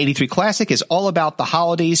 1983 classic is all about the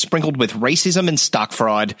holidays sprinkled with racism and stock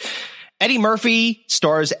fraud. Eddie Murphy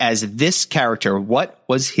stars as this character. What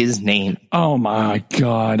was his name? Oh my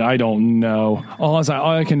God, I don't know. All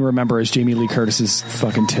I can remember is Jamie Lee Curtis's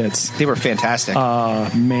fucking tits. They were fantastic.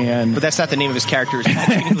 Man. But that's not the name of his character.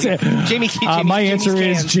 Jamie my answer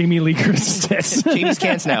is Jamie Lee Curtis's tits. Jamie's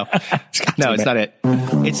cans now. No, it's not it.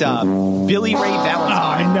 It's Billy Ray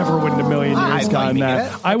Valentine. I never would in a million years gotten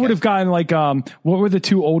that. I would have gotten like what were the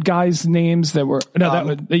 2 old guys' names that were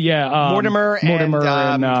Mortimer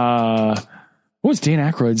and what was Dan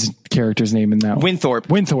Aykroyd's character's name in that one? Winthorpe.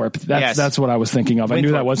 That's what I was thinking of. I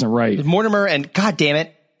knew that wasn't right. Mortimer and God damn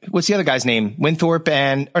it, what's the other guy's name?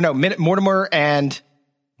 Mortimer and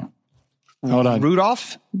hold on,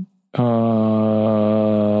 Rudolph. I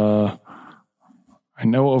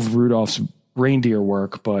know of Rudolph's reindeer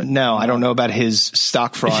work, but no, I don't know about his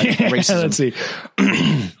stock fraud. Racism. Let's see.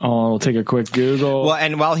 I'll take a quick Google. Well,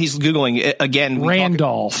 and while he's Googling again,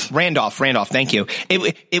 Randolph. Thank you.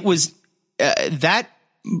 It was that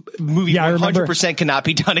movie Yeah, I 100% cannot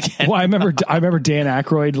be done again. Well, I remember Dan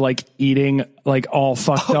Aykroyd like eating like all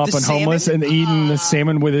fucked up and homeless and eating the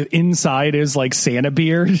salmon with it inside his like Santa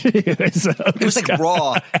beard. It was like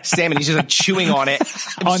raw salmon. He's just like chewing on it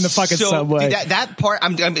on the fucking subway. Dude, that part,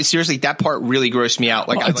 I'm seriously, that part really grossed me out.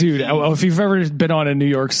 Like, dude, if you've ever been on a New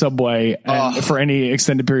York subway and for any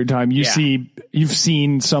extended period of time, you've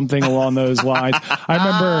seen something along those lines. I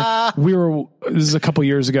remember this is a couple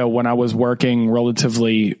years ago when I was working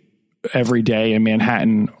relatively every day in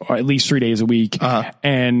Manhattan, or at least 3 days a week.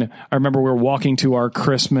 And I remember we were walking to our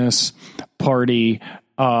Christmas party,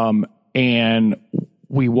 and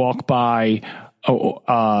we walked by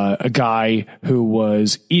a guy who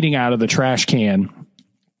was eating out of the trash can.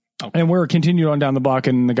 And we were continuing on down the block,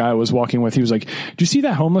 and the guy I was walking with, he was like, "Do you see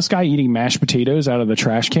that homeless guy eating mashed potatoes out of the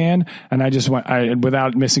trash can?" And I just went,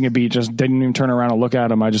 without missing a beat, just didn't even turn around and look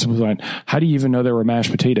at him. I just went, "How do you even know there were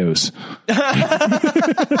mashed potatoes?"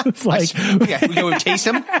 It's like, yeah, we go and taste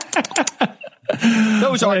them.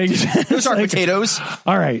 Those are potatoes.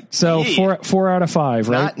 All right, so 4 out of 5,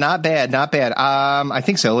 right? Not bad. I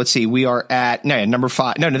think so. Let's see. We are at number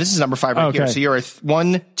 5. No, this is number 5 right here. So you're at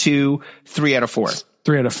 1, 2, 3 out of 4.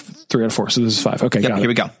 3 out of 4. So this is 5. Okay, got it. Here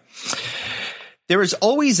we go. There is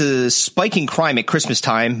always a spike in crime at Christmas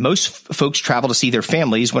time. Most folks travel to see their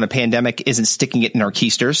families when a pandemic isn't sticking it in our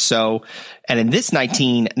keisters. So, and in this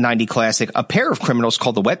 1990 classic, a pair of criminals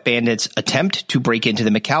called the Wet Bandits attempt to break into the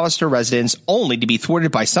McAllister residence only to be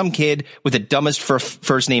thwarted by some kid with the dumbest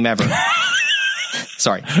first name ever.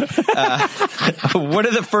 Sorry. What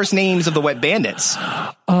are the first names of the Wet Bandits?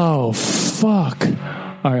 Oh, fuck.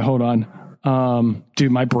 All right, hold on.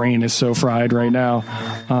 Dude, my brain is so fried right now.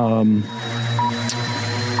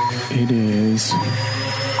 It is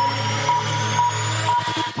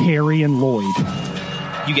Harry and Lloyd.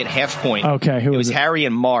 You get half point. Okay, who was it? Harry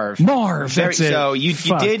and Marv. Marv, that's it. So you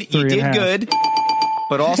did good,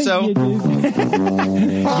 but also you did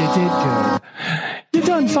good. You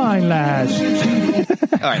done fine, lad.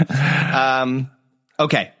 All right.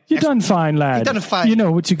 Okay. You done fine, lad. You done fine. You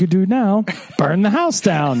know what you could do now? Burn the house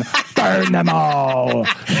down. Burn them all.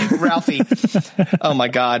 Ralphie. Oh my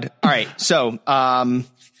God. All right. So,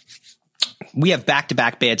 we have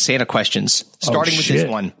back-to-back bad Santa questions, starting with this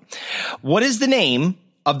one. What is the name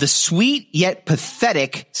of the sweet yet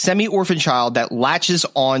pathetic semi-orphan child that latches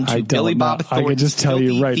on to Billy Bob Thornton's I can just tell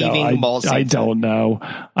you right now, I don't know.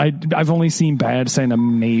 I've only seen Bad Santa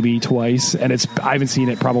maybe twice, and I haven't seen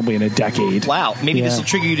it probably in a decade. Wow. Maybe this will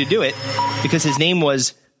trigger you to do it, because his name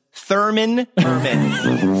was Thurman Merman.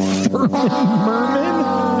 Thurman Merman?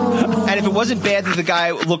 And if it wasn't bad that the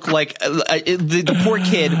guy looked like the poor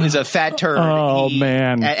kid was a fat turd. Oh,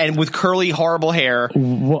 man. And with curly, horrible hair.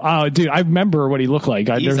 Well, dude, I remember what he looked like.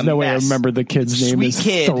 There's no way I remember the kid's name is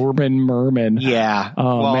Thurman Merman. Yeah.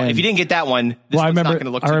 Oh, well, man. if you didn't get that one, I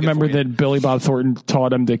remember that Billy Bob Thornton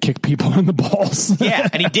taught him to kick people in the balls. Yeah,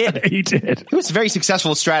 and he did. He did. It was a very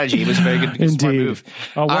successful strategy. It was a very good smart move.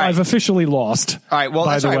 Oh, well, I've officially lost. All right. Well,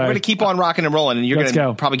 that's all right. We're going to keep on rocking and rolling, and you're going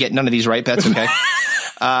to probably get none of these right. That's okay.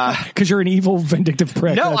 Because you're an evil, vindictive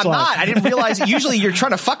prick. No, I'm not. I didn't realize. Usually, you're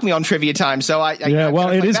trying to fuck me on trivia time. So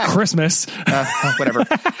it is Christmas. Whatever. All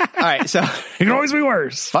right. So it can always be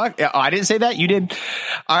worse. Fuck. Oh, I didn't say that. You did.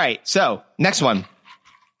 All right. So next one.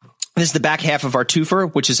 This is the back half of our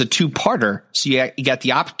twofer, which is a two-parter. So you got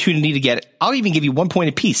the opportunity to get. I'll even give you 1 point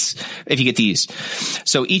apiece if you get these.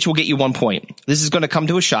 So each will get you 1 point. This is going to come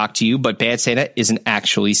to a shock to you, but Bad Santa isn't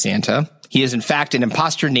actually Santa. He is in fact an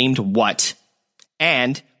imposter named what?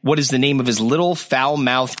 And what is the name of his little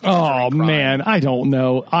foul-mouthed? Oh man, I don't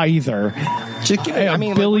know either. Just give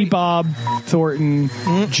it, Billy Bob Thornton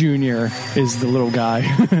Jr. is the little guy,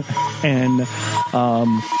 and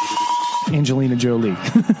Angelina Jolie.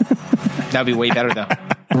 That'd be way better though.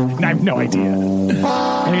 I have no idea. Like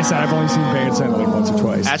I said, I've only seen Bad Santa like once or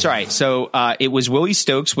twice. That's right. So it was Willie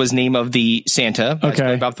Stokes was the name of the Santa.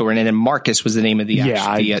 Okay. Bob Thornton, and then Marcus was the name of the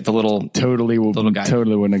the little little guy.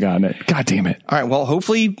 Totally wouldn't have gotten it. God damn it. All right. Well,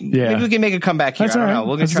 hopefully maybe we can make a comeback here. That's I don't all right. know.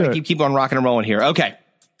 We're going to try to keep on rocking and rolling here. Okay.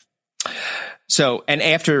 So, and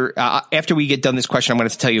after we get done this question, I'm going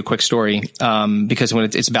to tell you a quick story, because when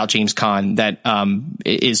it's about James Caan that,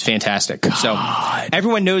 is fantastic. God. So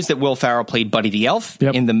everyone knows that Will Ferrell played Buddy the Elf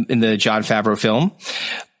in the Jon Favreau film,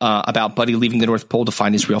 about Buddy leaving the North Pole to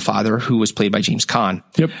find his real father, who was played by James Caan.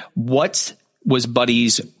 Yep. What was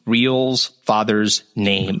Buddy's real father's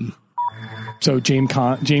name? So James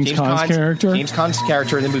Caan's character? James Caan's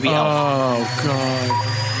character in the movie Elf. Oh,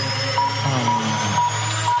 God.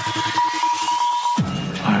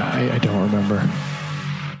 I don't remember.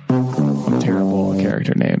 I'm terrible at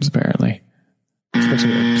character names, apparently.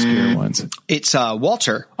 Especially obscure ones. It's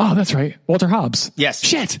Walter. Oh, that's right. Walter Hobbs. Yes.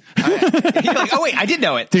 Shit. You're like, oh wait, I did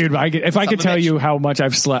know it. Dude, if I could tell you how much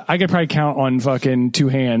I've slept, I could probably count on fucking two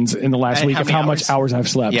hands in the last week of how much hours I've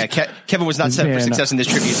slept. Yeah, Kevin was not set up for success in this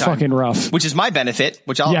trivia time. Fucking rough. Which is my benefit,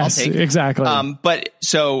 which I'll take. Exactly. But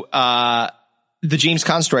so the James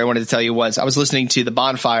Caan story I wanted to tell you was I was listening to The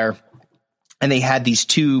Bonfire, and they had these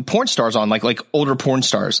two porn stars on, like older porn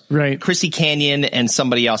stars. Right. Christy Canyon and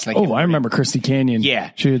somebody else. And I remember Christy Canyon.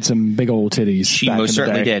 Yeah. She had some big old titties. She most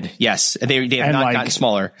certainly did. Yes. They have not gotten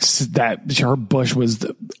smaller. Her bush was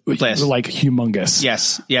like humongous.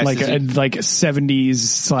 Yes. Like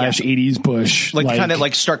 70s/80s bush. Like kind of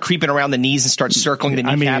like start creeping around the knees and start circling the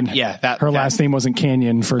kneecap. Her last name wasn't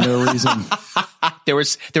Canyon for no reason. There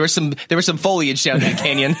was some foliage down that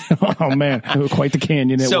canyon. Oh man, quite the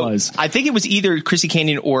canyon it was. I think it was either Chrissy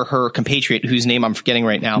Canyon or her compatriot, whose name I'm forgetting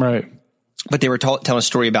right now. Right. But they were telling a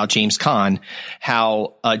story about James Caan,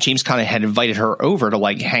 how James Caan had invited her over to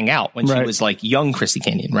like hang out when she was like young Chrissy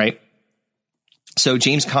Canyon, right? So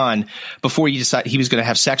James Caan, before he decided he was going to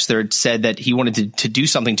have sex there, said that he wanted to do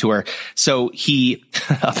something to her. So he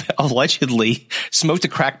allegedly smoked a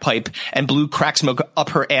crack pipe and blew crack smoke up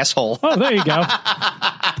her asshole. Oh, there you go.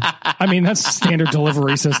 I mean, that's standard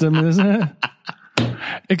delivery system, isn't it?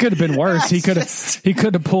 It could have been worse. He could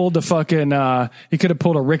have pulled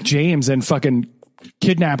a Rick James and fucking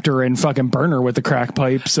kidnapped her and fucking burn her with the crack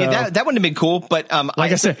pipe. So yeah, that wouldn't have been cool. But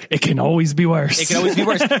like I said, it can always be worse. It can always be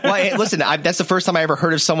worse. Well, hey, listen, that's the first time I ever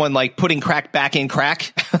heard of someone like putting crack back in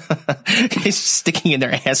crack. It's sticking in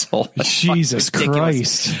their asshole. Jesus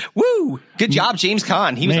Christ! Woo! Good job, James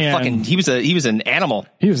Caan. He was he was an animal.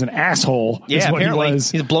 He was an asshole. Yeah, is what apparently he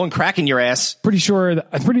was. He's blowing crack in your ass. I'm pretty sure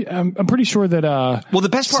that. Well, the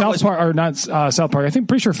best part South Park, or not South Park.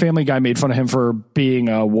 Pretty sure Family Guy made fun of him for being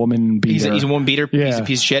a woman beater. He's a woman beater. Yeah. He's a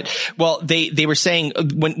piece of shit. Well, they were saying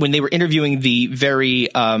when they were interviewing the very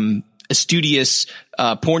studious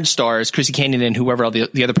porn stars, Chrissy Canyon and whoever else,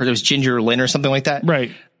 the other person was Ginger Lynn or something like that.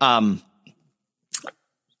 Right.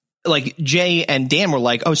 Like Jay and Dan were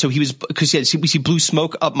like, oh, so he was, because he blew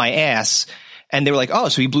smoke up my ass. And they were like, oh,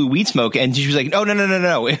 so he blew weed smoke. And she was like, oh,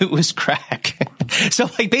 no. It was crack. So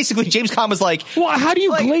like basically James Caan was like, well, how do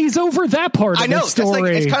you glaze over that part of the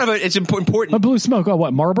story? That's it's kind of it's important. A blue smoke. Oh,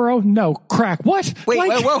 what? Marlboro? No. Crack. What? Wait,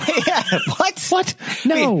 whoa. Yeah. What?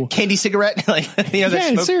 No. Wait, candy cigarette? Like,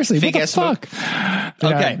 yeah, seriously. What the fuck?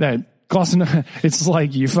 Okay. It's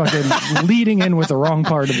like you fucking leading in with the wrong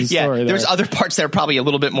part of the story. Yeah, there's other parts that are probably a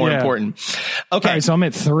little bit more important. Okay. All right, so I'm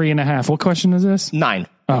at 3.5. What question is this? 9.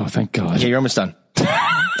 Oh, thank God. Yeah, you're almost done. All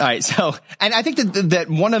right. So, and I think that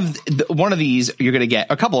one of these you're going to get.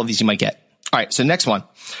 A couple of these you might get. All right. So next one.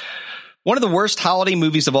 One of the worst holiday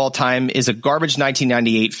movies of all time is a garbage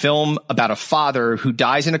 1998 film about a father who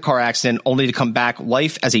dies in a car accident only to come back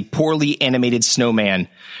life as a poorly animated snowman.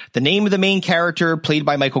 The name of the main character, played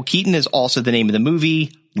by Michael Keaton, is also the name of the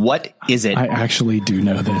movie. What is it? I actually do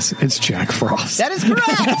know this. It's Jack Frost. That is correct.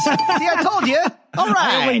 See, I told you. All right.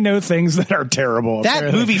 I only know things that are terrible.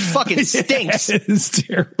 That movie fucking stinks. It is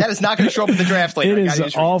terrible. That is not going to show up in the draft later. It is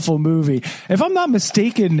an awful movie. If I'm not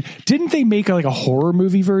mistaken, didn't they make like a horror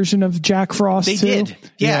movie version of Jack Frost? They did.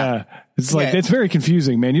 Yeah. It's like, it's very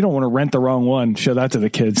confusing, man. You don't want to rent the wrong one. Show that to the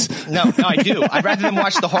kids. No, I do. I'd rather them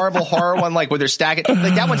watch the horrible horror one, like where they're stacking.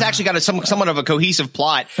 Like that one's actually got somewhat of a cohesive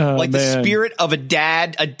plot. Like the spirit of a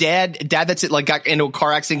dad that's like got into a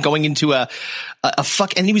car accident going into a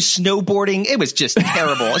fuck, and he was snowboarding. It was just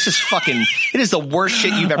terrible. It's just fucking, it is the worst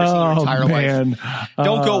shit you've ever seen in your entire life.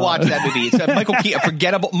 Don't go watch that movie. It's Michael Keaton,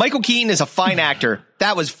 forgettable. Michael Keaton is a fine actor.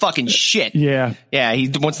 That was fucking shit. Yeah. Yeah. He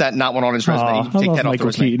wants that not one on his resume. Take that off the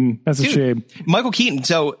resume. Keaton. That's a shame. Michael Keaton.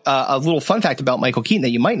 So, a little fun fact about Michael Keaton that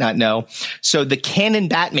you might not know. So the canon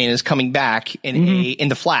Batman is coming back in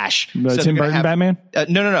the Flash. The Tim Burton Batman?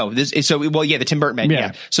 No. The Tim Burton Batman.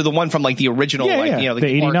 Yeah. So the one from like the original, the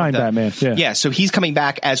 89 Batman. Yeah. So he's coming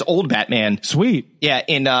back as old Batman. Sweet. Yeah.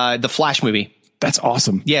 In, the Flash movie. That's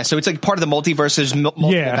awesome. Yeah, so it's like part of the multiverse. There's multiple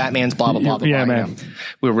Batmans, blah, blah, blah, blah. Yeah, man.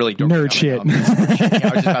 We were really nerd shit. Yeah,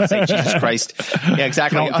 I was just about to say, Jesus Christ. Yeah,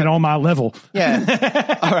 exactly. Get on my level.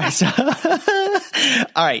 Yeah. All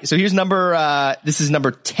right. So here's this is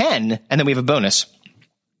number 10, and then we have a bonus.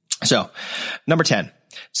 So, number 10.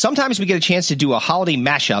 Sometimes we get a chance to do a holiday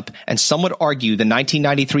mashup, and some would argue the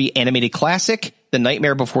 1993 animated classic, The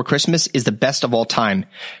Nightmare Before Christmas, is the best of all time.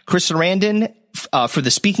 Chris Sarandon for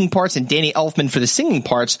the speaking parts and Danny Elfman for the singing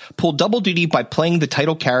parts pulled double duty by playing the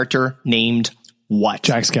title character named What?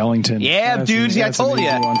 Jack Skellington. Yeah, dude. See, I told you.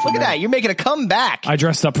 Look at that. You're making a comeback. I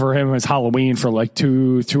dressed up for him as Halloween for like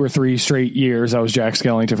two or three straight years. I was Jack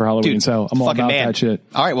Skellington for Halloween, dude, so I'm all about that shit.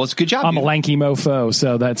 All right, well, it's a good job. I'm a lanky mofo,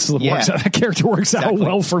 so that character works out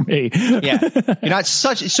well for me. Yeah, you're not so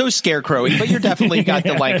scarecrowy, but you're definitely got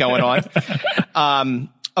the light going on.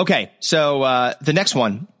 Okay, so the next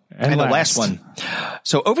one. And the last one.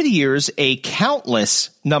 So over the years, a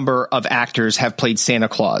countless number of actors have played Santa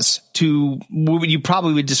Claus to what you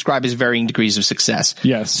probably would describe as varying degrees of success.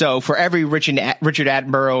 Yes. So for every Richard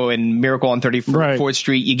Attenborough in Miracle on 34th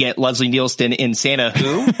Street, you get Leslie Nielsen in Santa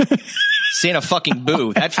Who? Santa fucking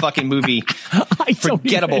Boo. That fucking movie.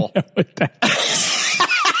 Forgettable.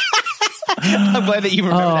 I'm glad that you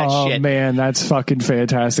remember that shit. Oh, man, that's fucking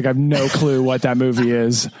fantastic. I have no clue what that movie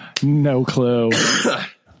is. No clue.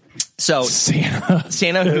 So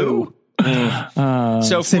Santa Who?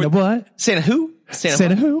 So Santa what? Santa Who?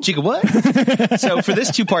 Santa who? Chica what? So for this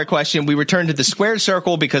 2-part question, we return to the squared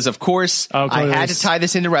circle because, of course, I had to tie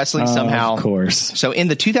this into wrestling somehow. Of course. So in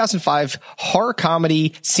the 2005 horror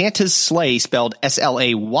comedy Santa's Slay, spelled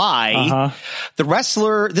S-L-A-Y, this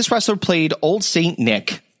wrestler played Old Saint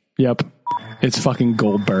Nick. Yep. It's fucking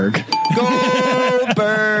Goldberg.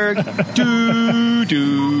 Goldberg. Do,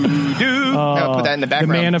 do, do. I'll put that in the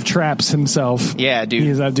background. The man of traps himself. Yeah,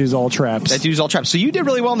 dude. That dude's all traps. That dude's all traps. So you did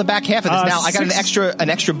really well in the back half of this. Now, I got an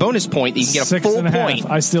extra bonus point. You can get a full point.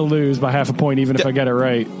 I still lose by half a point, even if I get it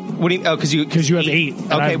right. What do you? Oh, because you have 8.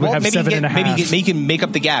 Okay, well, maybe you can make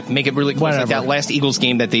up the gap, make it really close, like that last Eagles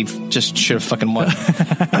game that they just should have fucking won.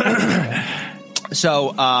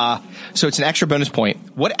 So it's an extra bonus point.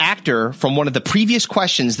 What actor from one of the previous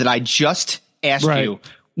questions that I just asked you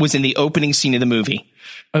was in the opening scene of the movie?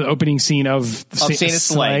 The opening scene of Santa's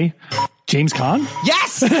Slay. James Caan?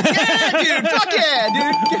 Yes! Yeah, dude! Fuck yeah,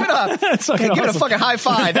 dude! Give it up. That's fucking Give it a awesome. fucking high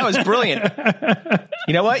five. That was brilliant.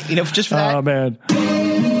 You know what? Just for that. Oh, man.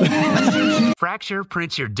 Fracture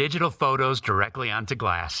prints your digital photos directly onto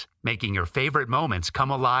glass, making your favorite moments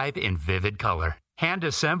come alive in vivid color. Hand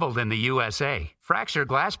assembled in the USA, Fracture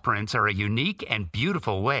glass prints are a unique and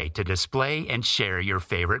beautiful way to display and share your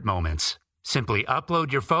favorite moments. Simply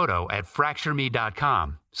upload your photo at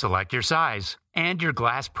FractureMe.com, select your size, and your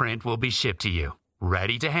glass print will be shipped to you,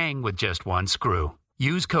 ready to hang with just one screw.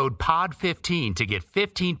 Use code POD15 to get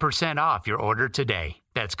 15% off your order today.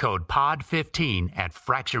 That's code POD15 at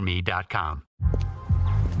FractureMe.com.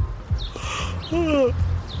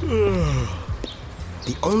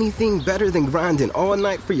 The only thing better than grinding all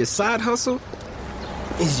night for your side hustle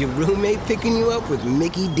is your roommate picking you up with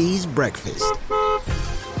Mickey D's breakfast.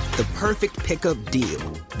 The perfect pickup deal.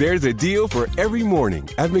 There's a deal for every morning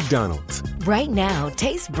at McDonald's. Right now,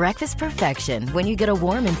 taste breakfast perfection when you get a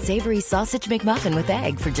warm and savory sausage McMuffin with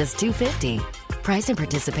egg for just $2.50. Price and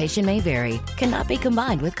participation may vary. Cannot be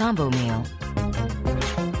combined with combo meal.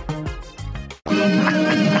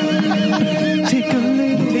 Take a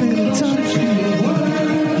little time.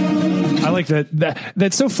 I like that.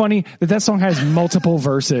 That's so funny that song has multiple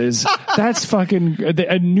verses. That's fucking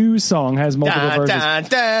a new song has multiple verses.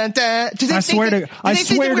 I swear to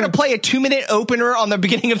they're going to play a 2-minute opener on the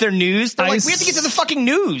beginning of their news. They're like, we have to get to the fucking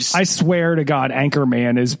news. I swear to God,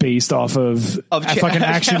 Anchorman is based off of fucking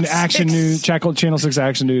action news, Channel 6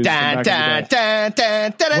 action news. Well,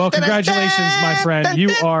 congratulations, my friend.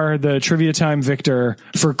 You are the trivia time victor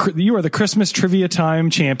you are the Christmas trivia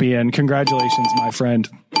time champion. Congratulations, my friend.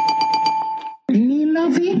 You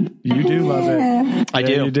love it? You do love it. I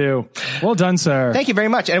do. You do. Well done, sir. Thank you very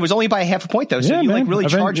much. And it was only by a half a point, though. So you really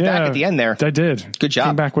charged back at the end there. I did. Good job.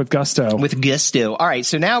 Came back with gusto. All right.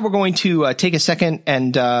 So now we're going to take a second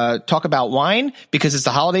and talk about wine because it's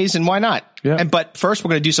the holidays and why not? Yeah. But first,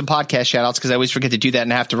 we're going to do some podcast shout outs because I always forget to do that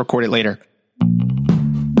and I have to record it later.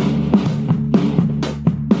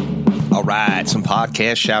 All right. Some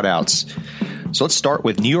podcast shout outs. So let's start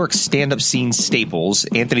with New York stand-up scene staples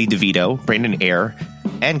Anthony DeVito, Brandon Ayer,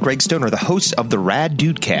 and Greg Stoner, the hosts of the Rad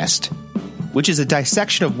Dudecast, which is a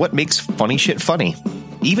dissection of what makes funny shit funny.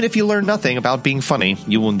 Even if you learn nothing about being funny,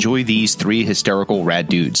 you will enjoy these 3 hysterical rad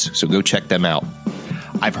dudes, so go check them out.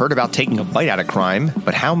 I've heard about taking a bite out of crime,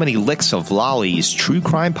 but how many licks of Lolly's true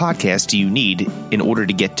crime podcast do you need in order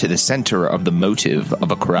to get to the center of the motive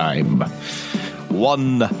of a crime?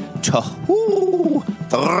 1, 2,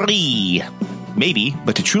 3. Maybe,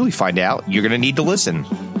 but to truly find out, you're going to need to listen.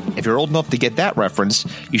 If you're old enough to get that reference,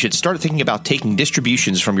 you should start thinking about taking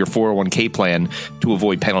distributions from your 401k plan to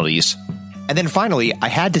avoid penalties. And then finally, I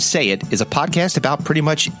had to say it is a podcast about pretty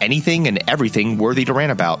much anything and everything worthy to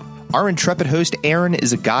rant about. Our intrepid host, Aaron,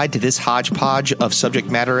 is a guide to this hodgepodge of subject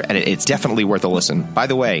matter, and it's definitely worth a listen. By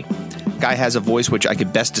the way, guy has a voice which I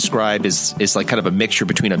could best describe is like kind of a mixture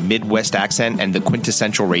between a Midwest accent and the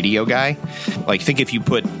quintessential radio guy. Like, think if you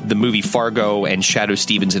put the movie Fargo and Shadoe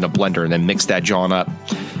Stevens in a blender and then mix that John up.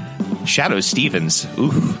 Shadoe Stevens,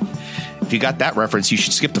 ooh. If you got that reference, you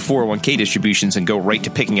should skip the 401k distributions and go right to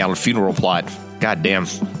picking out a funeral plot. God damn.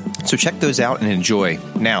 So check those out and enjoy.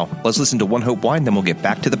 Now, let's listen to One Hope Wine, then we'll get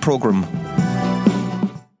back to the program.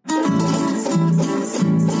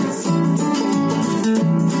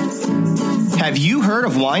 Have you heard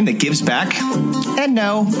of wine that gives back? And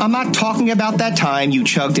no, I'm not talking about that time you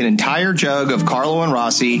chugged an entire jug of Carlo and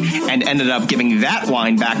Rossi and ended up giving that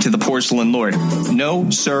wine back to the porcelain lord.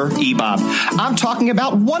 No, sir, Ebob. I'm talking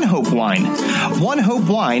about One Hope Wine. One Hope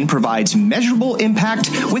Wine provides measurable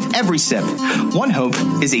impact with every sip. One Hope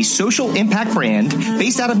is a social impact brand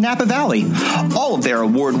based out of Napa Valley. All of their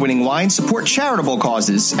award-winning wines support charitable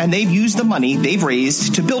causes, and they've used the money they've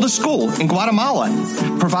raised to build a school in Guatemala,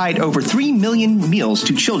 provide over 3 million meals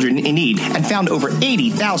to children in need, and found over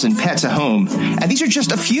 80,000 pets a home. And these are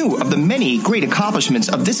just a few of the many great accomplishments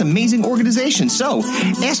of this amazing organization. So,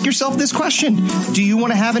 ask yourself this question. Do you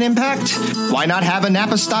want to have an impact? Why not have a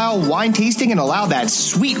Napa-style wine tasting and allow that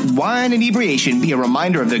sweet wine inebriation be a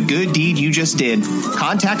reminder of the good deed you just did?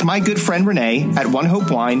 Contact my good friend Renee at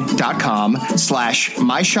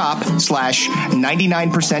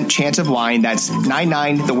onehopewine.com/myshop/99% chance of wine. That's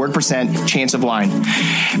 99, the word percent, chance of wine.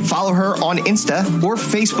 Follow her on Insta or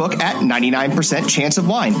Facebook at 99% chance of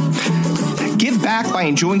wine. Give back by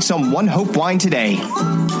enjoying some One Hope wine today.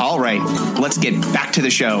 All right, let's get back to the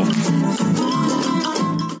show.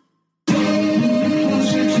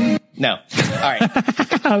 No. All right.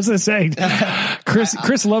 I was going to say,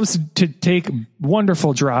 Chris loves to take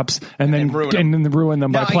wonderful drops and then ruin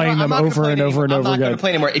them by playing them over and over and over again. I'm not going to play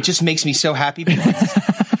anymore. It just makes me so happy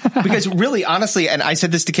because really, honestly, and I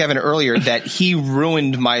said this to Kevin earlier, that he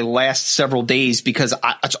ruined my last several days because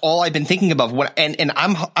that's all I've been thinking about. And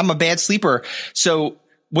I'm a bad sleeper, so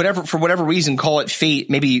for whatever reason, call it fate.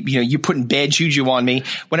 Maybe, you putting bad juju on me.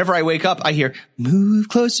 Whenever I wake up, I hear "Move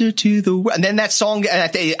Closer to the World," and then that song,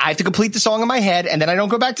 I have to complete the song in my head, and then I don't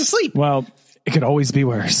go back to sleep. Well, it could always be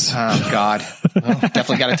worse. Oh God. Well,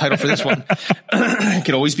 definitely got a title for this one. It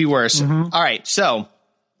could always be worse. Mm-hmm. All right. So,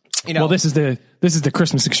 well, this is the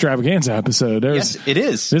Christmas extravaganza episode. Yes, it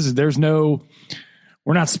is. There's no,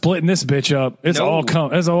 we're not splitting this bitch up. It's all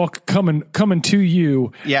coming to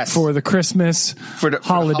you. Yes. For the Christmas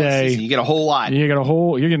holiday. You get a whole lot. You're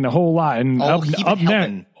getting a whole lot. And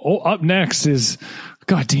up next is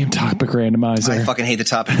goddamn topic randomizer. I fucking hate the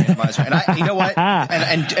topic randomizer. And you know what?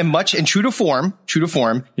 and much and true to form.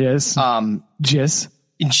 Yes. Just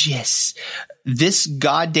this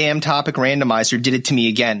goddamn topic randomizer did it to me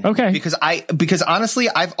again. Okay. Because honestly,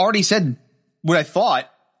 I've already said what I thought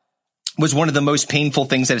was one of the most painful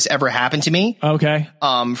things that has ever happened to me. Okay.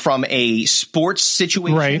 From a sports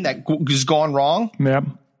situation that has gone wrong. Yep.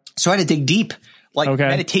 So I had to dig deep.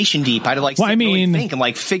 Meditation deep. I had to really think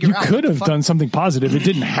and figure out. You could have done something positive. It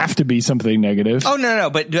didn't have to be something negative. Oh, no.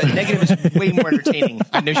 But negative is way more entertaining.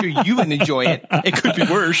 I'm sure you would enjoy it. It could be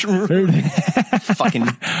worse.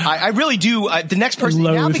 I really do. The next person,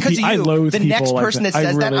 now because of you, the next person that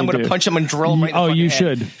says that, I'm going to punch them and drill them right in the you head.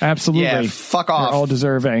 Should. Absolutely. Yeah, fuck off. They're all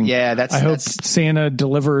deserving. Yeah, I hope Santa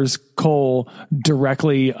delivers coal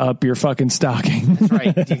directly up your fucking stocking. That's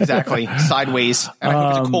right. Exactly. Sideways. And I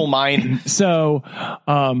hope it's a coal mine. So,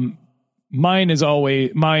 mine is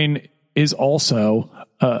also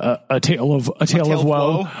a tale of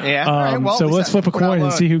woe. Yeah. All right, so let's flip a coin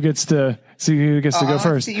and see who gets to go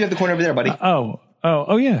first. You have the coin over there, buddy. Oh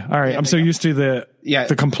yeah. All right. I'm so used to the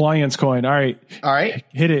compliance coin. All right.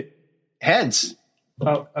 Hit it. Heads.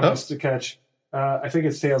 Oh, I missed the catch. I think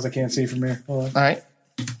it's tails. I can't see from here. Hold on. All right.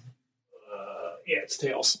 Yeah, it's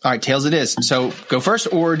tails. All right, tails it is. So go first,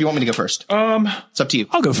 or do you want me to go first? It's up to you.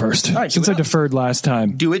 I'll go first. All right, since I deferred last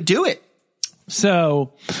time. Do it.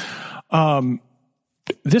 So,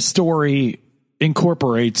 this story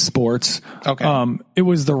incorporates sports. Okay. It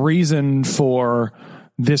was the reason for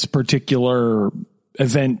this particular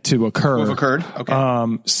event to occur. To have occurred.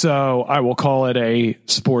 Okay. So I will call it a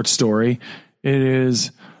sports story. It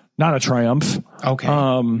is not a triumph. Okay.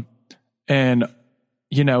 And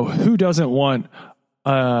who doesn't want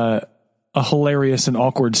a hilarious and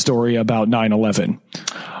awkward story about 9/11?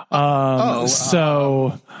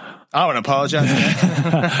 So I want to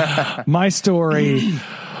apologize. My story,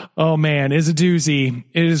 oh man, is a doozy.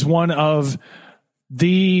 It is one of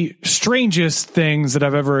the strangest things that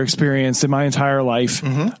I've ever experienced in my entire life.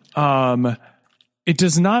 Mm-hmm. It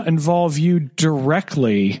does not involve you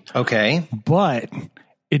directly. Okay. But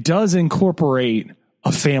it does incorporate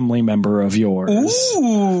a family member of yours.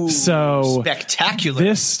 Ooh, so spectacular.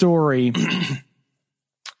 This story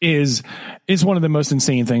is one of the most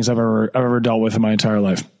insane things I've ever dealt with in my entire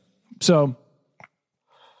life. So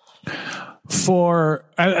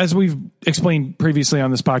as we've explained previously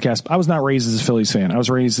on this podcast, I was not raised as a Phillies fan. I was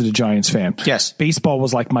raised as a Giants fan. Yes. Baseball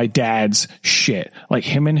was like my dad's shit. Like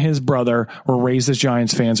him and his brother were raised as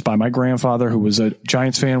Giants fans by my grandfather, who was a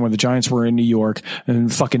Giants fan when the Giants were in New York,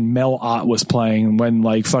 and fucking Mel Ott was playing when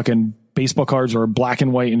like fucking baseball cards were black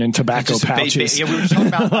and white and in tobacco pouches. Yeah, we were talking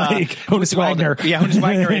about like Honus Wagner. Yeah, Honus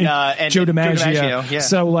Wagner and Joe DiMaggio. Yeah.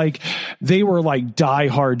 So like they were like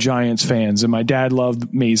diehard Giants fans, and my dad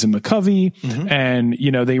loved Mays and McCovey, and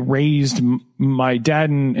you know they raised my dad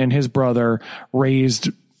and his brother raised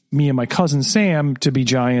me and my cousin Sam to be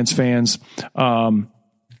Giants fans.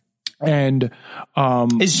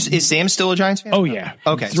 Is Sam still a Giants fan? Oh yeah.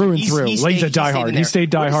 Okay. Through and through. Like he's a diehard. He stayed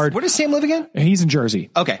diehard. Where does Sam live again? He's in Jersey.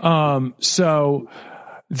 Okay. So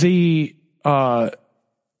we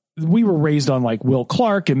were raised on like Will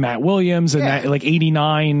Clark and Matt Williams and that, like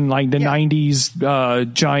 89, like the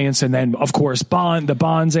 90s Giants. And then of course the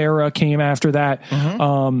Bonds era came after that.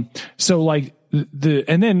 So like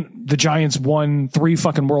and then the Giants won 3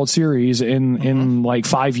 fucking World Series in like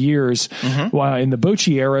 5 years in the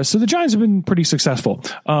Bochy era. So the Giants have been pretty successful.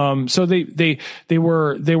 So they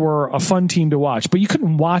were a fun team to watch, but you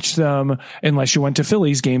couldn't watch them unless you went to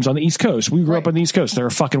Phillies games on the East Coast. We grew up on the East Coast. They're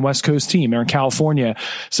a fucking West Coast team. They're in California.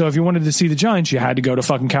 So if you wanted to see the Giants, you had to go to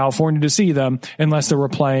fucking California to see them unless they were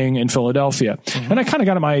playing in Philadelphia. And I kind of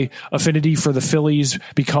got my affinity for the Phillies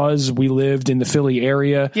because we lived in the Philly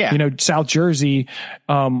area. Yeah. You know, South Jersey, you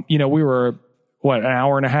know, we were an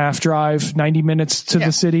hour and a half drive, 90 minutes to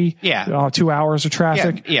the city. Yeah. 2 hours of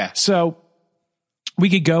traffic. Yeah. So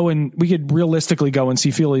we could realistically go and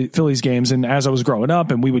see Phillies games. And as I was growing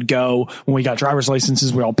up, and we would go when we got driver's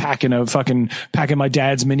licenses, we all packing my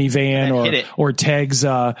dad's minivan or Teg's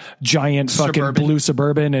giant fucking blue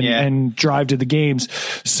Suburban and drive to the games.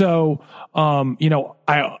 So, you know,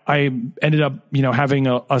 I ended up, you know, having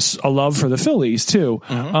a love for the Phillies too.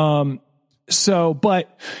 So,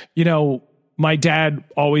 but, you know, my dad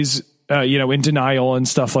always, you know, in denial and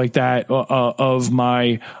stuff like that, of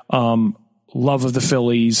my, love of the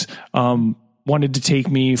Phillies, wanted to take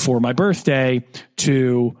me for my birthday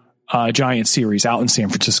to a Giants series out in San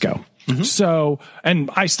Francisco. So, and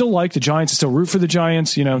I still like the Giants. I still root for the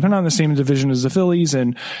Giants. You know, they're not in the same division as the Phillies.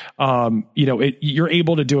 And, you know, you're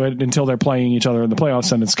able to do it until they're playing each other in the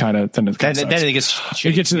playoffs. And it's kind of, then it gets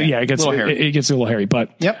a little hairy, but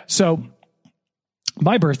so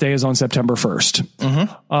my birthday is on September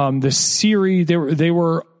 1st. The series, they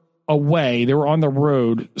were away, they were on the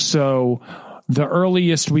road. So the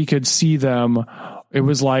earliest we could see them, it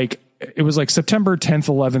was like September 10th,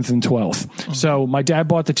 11th, and 12th. So my dad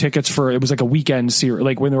bought the tickets it was like a weekend series,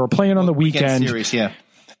 like when they were playing on the weekend series,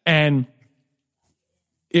 and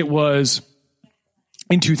it was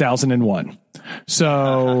in 2001.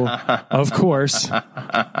 So of course,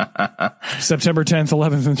 September 10th,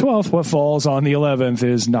 11th, and 12th, what falls on the 11th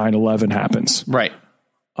is 9/11 happens. Right.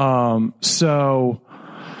 So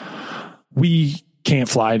we can't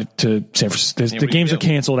fly to San Francisco. The games are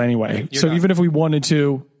canceled anyway. So even if we wanted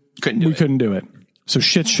to, we couldn't do it. So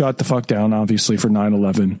shit shut the fuck down, obviously, for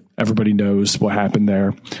 9/11. Everybody knows what happened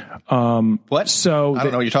there. What? So I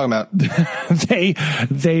don't know what you're talking about.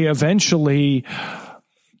 They eventually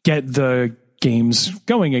get the games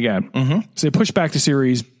going again. So they push back the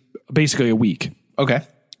series basically a week. Okay.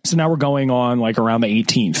 So now we're going on like around the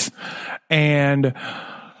 18th. And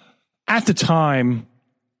at the time,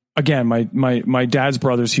 again, my dad's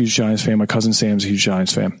brother's a huge Giants fan. My cousin Sam's a huge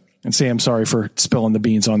Giants fan. And Sam, sorry for spilling the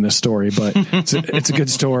beans on this story, but it's a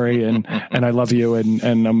good story, and I love you, and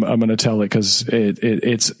I'm going to tell it because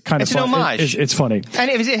it's kind of fun. An homage. It's funny.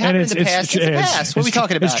 And if it happened in the past, it's the past. What are we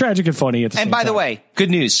talking about? It's tragic and funny at the same time. And by the way,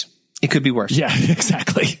 good news. It could be worse. Yeah,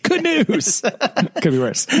 exactly. Good news. Could be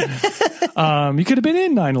worse. You could have been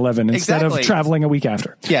in 9/11 instead of traveling a week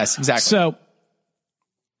after. Yes, exactly. So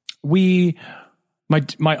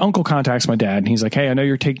my uncle contacts my dad and he's like, "Hey, I know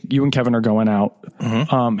you and Kevin are going out."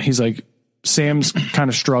 He's like, "Sam's kind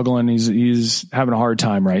of struggling. He's having a hard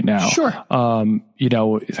time right now." Sure. You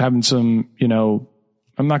know, having some, you know,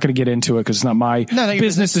 I'm not going to get into it because it's not my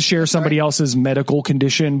business to share somebody else's medical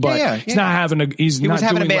condition, but he's not having he's not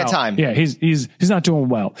having a bad time. Yeah. He's not doing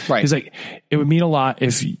well. Right. He's like, it would mean a lot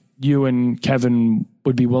if you and Kevin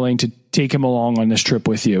would be willing to take him along on this trip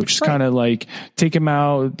with you. Just kind of like take him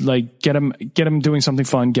out, like get him doing something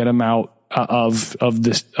fun, get him out of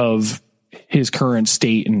his current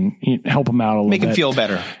state and help him out a little bit. Make him feel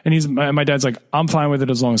better. And my dad's like, I'm fine with it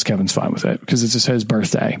as long as Kevin's fine with it because it's just his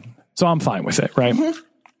birthday. So I'm fine with it. Right. Mm-hmm.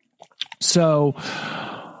 So,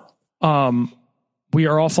 we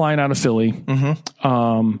are all flying out of Philly.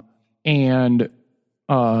 Mm-hmm. And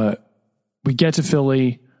we get to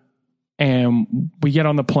Philly and we get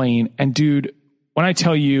on the plane. And dude, when I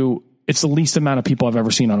tell you, it's the least amount of people I've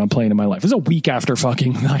ever seen on a plane in my life. It's a week after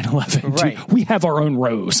fucking 9/11. Right. Dude, we have our own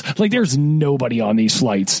rows. Like there's nobody on these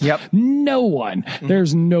flights. Yep. No one. Mm-hmm.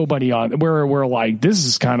 There's nobody on. We're like, this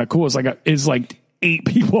is kind of cool. It's like 8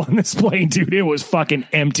 people on this plane, dude. It was fucking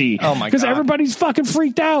empty. Oh my God. Because everybody's fucking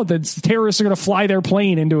freaked out that terrorists are going to fly their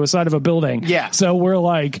plane into a side of a building. Yeah. So we're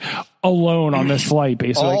like alone on this flight,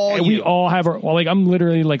 basically. We all have our, like, I'm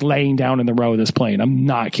literally like laying down in the row of this plane. I'm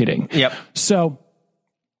not kidding. Yep. So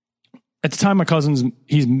at the time, my cousin's,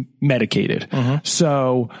 he's medicated. Mm-hmm.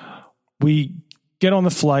 So we get on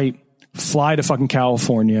the flight, fly to fucking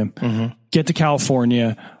California, mm-hmm. get to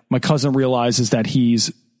California. My cousin realizes that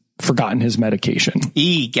he's forgotten his medication.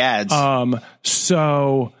 Gads.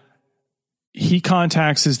 So he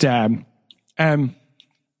contacts his dad and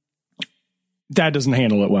dad doesn't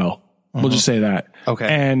handle it well. Mm-hmm. We'll just say that. Okay.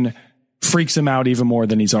 And freaks him out even more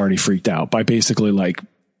than he's already freaked out by basically like,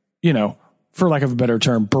 for lack of a better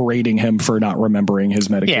term, berating him for not remembering his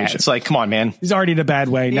medication. Yeah, it's like, come on, man. He's already in a bad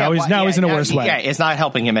way. Now he's in a worse way. Yeah, it's not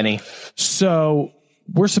helping him any. So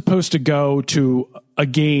we're supposed to go to a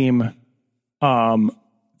game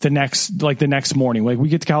the next morning. Like we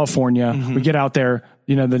get to California, mm-hmm. we get out there,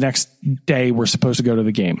 the next day we're supposed to go to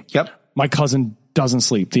the game. Yep. My cousin doesn't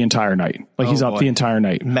sleep the entire night. Like he's up the entire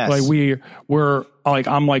night. Mess. Like we're like,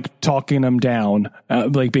 I'm like talking him down,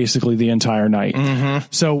 like basically the entire night. Mm-hmm.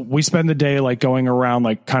 So we spend the day like going around,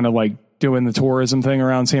 like kind of like doing the tourism thing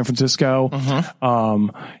around San Francisco.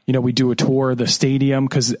 Mm-hmm. We do a tour of the stadium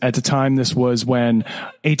because at the time this was when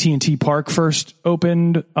AT&T Park first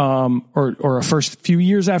opened, or a first few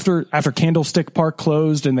years after Candlestick Park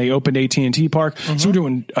closed and they opened AT&T Park. Mm-hmm. So we're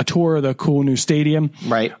doing a tour of the cool new stadium.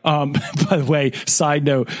 Right. By the way, side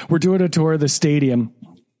note, we're doing a tour of the stadium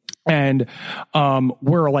and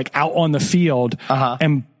we're like out on the field,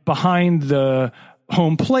 and behind the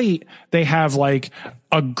home plate they have like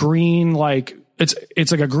a green, like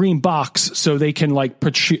it's like a green box, so they can like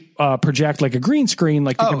project like a green screen,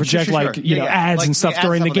 like they can project sure. ads like and stuff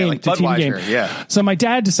during the game, like the team game. Yeah. So my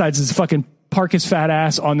dad decides to fucking park his fat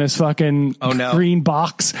ass on this fucking green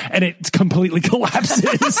box, and it completely collapses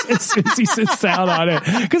as soon as he sits down on it.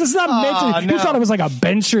 Because it's not meant to. He thought it was like a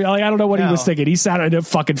bench. Like, I don't know what he was thinking. He sat on it and it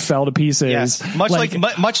fucking fell to pieces. Yes. Much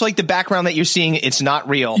like the background that you're seeing, it's not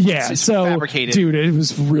real. Yeah. It's so fabricated. Dude, it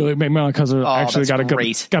was really, my cousin actually got a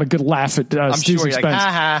good laugh at Stu's expense. Like,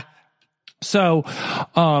 ha. So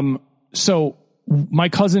my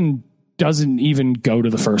cousin doesn't even go to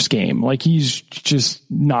the first game. Like he's just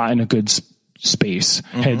not in a good space,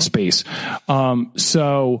 mm-hmm. headspace.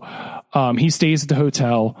 So he stays at the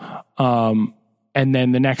hotel. And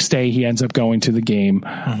then the next day he ends up going to the game.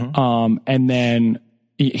 Mm-hmm. And then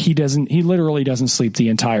he literally doesn't sleep the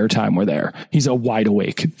entire time we're there. He's a wide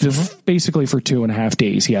awake. Mm-hmm. Basically for 2.5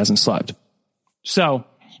 days, he hasn't slept. So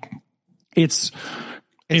it's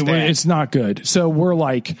not good. So we're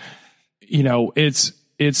like,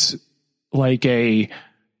 it's like a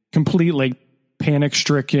complete, like,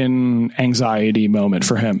 panic-stricken anxiety moment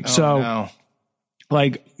for him.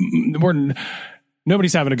 Like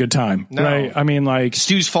nobody's having a good time, right? I mean, like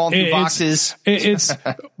Stu's falling through boxes.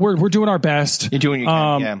 We're doing our best. You're doing your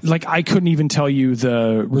yeah. Like I couldn't even tell you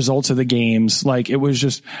the results of the games. Like it was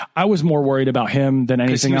just, I was more worried about him than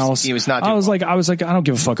anything else. He was not. I was like, I don't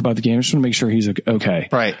give a fuck about the game. I just want to make sure he's okay.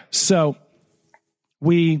 Right. So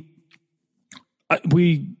we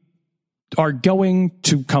are going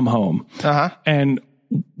to come home, and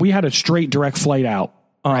we had a straight direct flight out.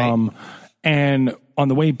 And on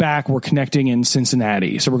the way back, we're connecting in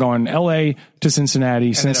Cincinnati. So we're going LA to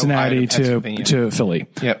Cincinnati, Cincinnati to Philly.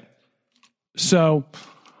 Yep. So,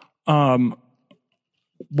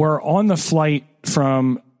 we're on the flight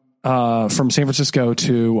from San Francisco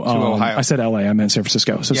to Ohio. I said LA, I meant San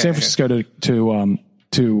Francisco. So San Francisco to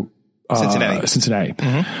Cincinnati.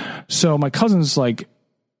 Mm-hmm. So my cousin's like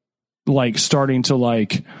starting to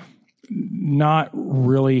like not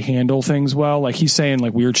really handle things well. Like he's saying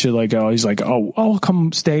like weird shit. Like, he's like, I'll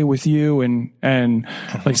come stay with you and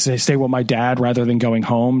like stay with my dad rather than going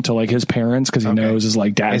home to like his parents. Cause he knows his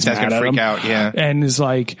like dad's mad at him. Out, yeah. And is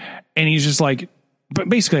like, and he's just like, but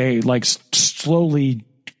basically like slowly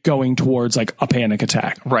going towards like a panic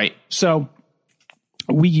attack. Right. So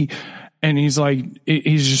we And he's like,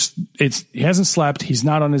 he hasn't slept. He's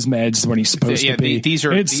not on his meds when he's supposed to be. This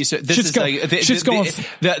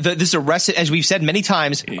is arrested, as we've said many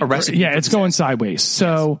times, arrested. Yeah, it's going sideways.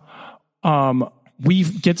 So, we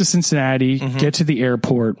get to Cincinnati, get to the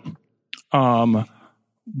airport.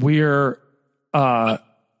 We're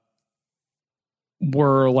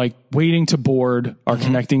like waiting to board our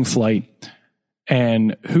connecting flight.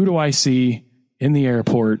 And who do I see in the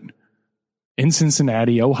airport in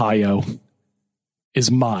Cincinnati, Ohio,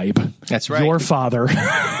 is Mybe. That's right. Your father.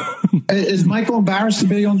 Is Michael embarrassed to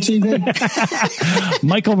be on TV?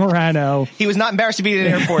 Michael Morano. He was not embarrassed to be at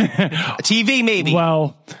an airport. TV, maybe.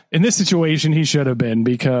 Well, in this situation, he should have been,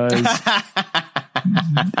 because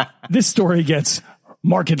this story gets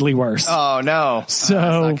markedly worse. Oh, no. So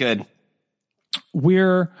that's not good.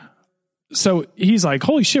 So he's like,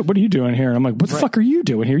 holy shit, what are you doing here? And I'm like, what the fuck are you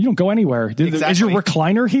doing here? You don't go anywhere. Exactly. Is your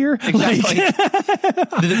recliner here? Exactly.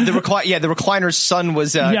 the recliner's son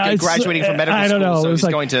was graduating from medical school. I don't know. So it was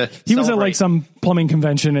like, going to he was at like some plumbing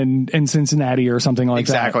convention in Cincinnati or something like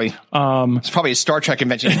that. Exactly. It's probably a Star Trek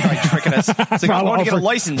convention. He's probably tricking us. It's like, I want to get a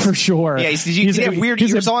license. For sure. Yeah, did he have weird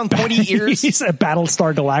ears on, pointy ears? He's at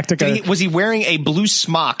Battlestar Galactica. Was he wearing a blue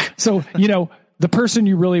smock? So, the person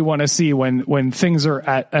you really want to see when things are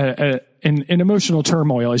at in emotional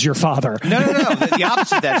turmoil is your father. No. The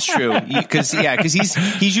opposite. That's true. Because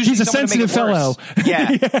he's usually a sensitive fellow. Yeah.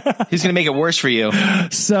 He's going to make it worse for you.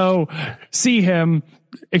 So see him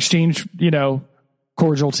exchange,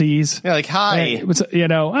 cordial tease. Yeah, like, hi.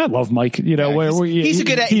 I love Mike. He's a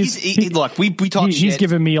good. Look, we talk shit. He's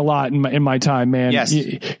given me a lot in my time, man. Yes.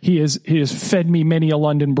 He has fed me many a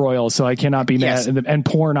London broil, so I cannot be mad. And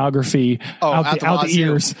pornography out the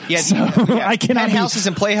ears. Yeah, so I cannot. Penthouses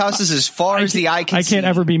and playhouses as far as the eye can see. I can't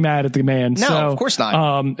ever be mad at the man. No, of course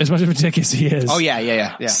not. As much of a dick as he is. Oh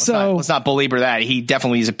yeah. So let's not belabor that. He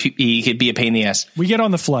definitely he could be a pain in the ass. We get on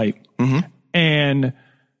the flight, and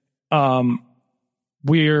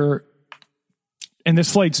and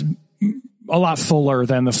this flight's a lot fuller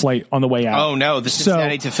than the flight on the way out. Oh no, the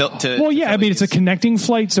Cincinnati to well, yeah, I mean it's a connecting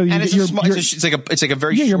flight, so it's like a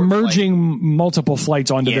very you're short merging flight. Multiple flights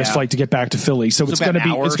onto this flight to get back to Philly, so it's going to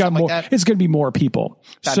be it's going to be more people.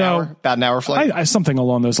 About an hour flight, something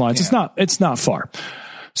along those lines. Yeah. It's not far.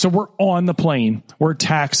 So we're on the plane. We're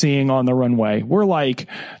taxiing on the runway. We're like,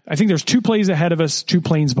 I think there's 2 planes ahead of us, 2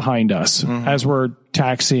 planes behind us as we're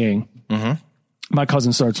taxiing. My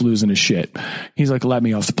cousin starts losing his shit. He's like, let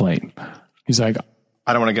me off the plane. He's like,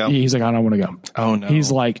 I don't want to go. He's like, I don't want to go. Oh no.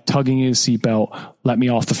 He's like tugging his seatbelt. Let me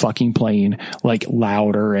off the fucking plane. Like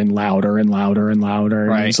louder and louder and louder and louder.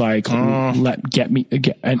 Right. And he's like,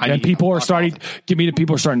 and people are starting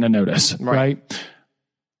to notice. Right.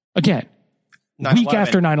 Again. Week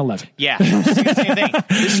after 9/11. Yeah. Same thing.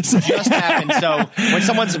 This just happened. So when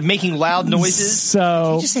someone's making loud noises,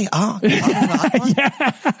 you just say, yeah.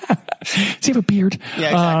 Does he have a beard? Yeah,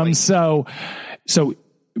 exactly. So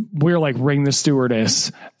we're like, ring the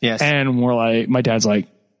stewardess. Yes. And we're like, my dad's like,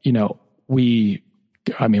 he needs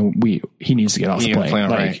to get off the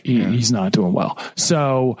plane. He's not doing well.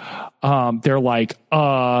 So, they're like,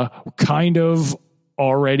 kind of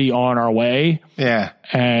already on our way. Yeah.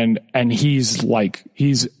 And he's like,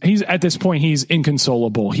 he's at this point, he's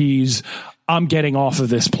inconsolable. I'm getting off of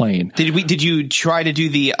this plane. Did you try to do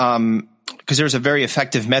the, because there's a very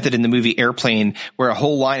effective method in the movie Airplane where a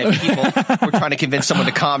whole line of people were trying to convince someone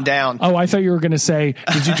to calm down. Oh, I thought you were going to say,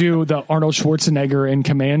 did you do the Arnold Schwarzenegger in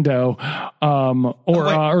Commando? No,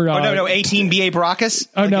 A-Team B.A. Baracus?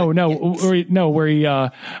 Oh, no,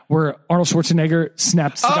 where Arnold Schwarzenegger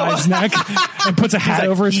snaps the guy's neck and puts a hat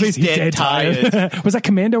over his face. He's dead tired. Was that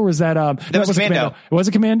Commando or was that, that was Commando. Was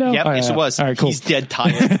it Commando? Yep, yes, it was. All right, cool. He's dead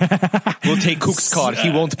tired. We'll take Cook's card. He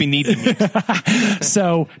won't be needing me.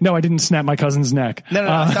 So, no, I didn't snap my cousin's neck. No,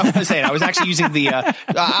 that's not what I was saying. I was actually using the,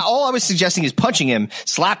 all I was suggesting is punching him,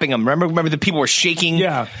 slapping him. Remember the people were shaking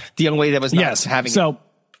the young lady that was not having it.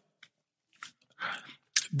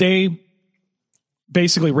 They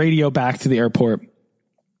basically radio back to the airport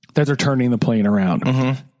that they're turning the plane around.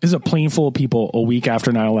 This is a plane full of people a week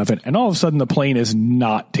after 9/11, and all of a sudden the plane is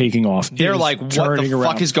not taking off. They're like, what the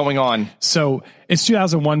fuck is going on? So it's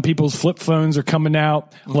 2001. People's flip phones are coming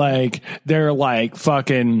out. Like, they're like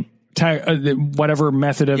fucking whatever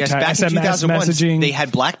method of SMS messaging. They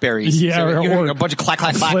had Blackberries. Yeah. So or a bunch of clack.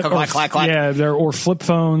 Yeah. Or flip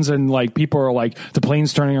phones, and like people are like, the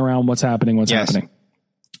plane's turning around. What's happening? What's happening?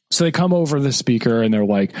 So they come over the speaker and they're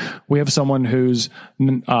like, we have someone who's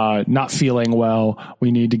not feeling well.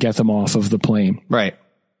 We need to get them off of the plane. Right.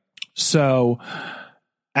 So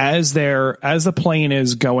as the plane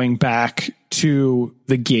is going back to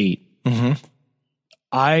the gate,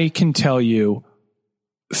 I can tell you,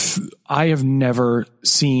 I have never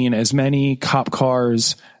seen as many cop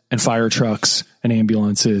cars and fire trucks and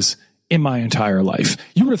ambulances in my entire life.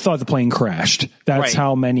 You would have thought the plane crashed. That's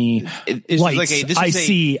how many lights I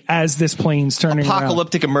see as this plane's turning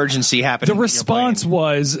apocalyptic around. Emergency happening. The response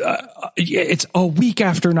was, it's a week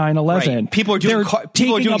after 9/11. Right. People are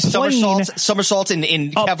doing somersaults in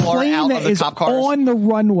Kevlar out of the cop cars. On the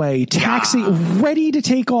runway, taxi, ready to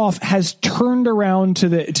take off, has turned around to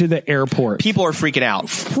the airport. People are freaking out.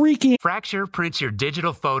 Fracture prints your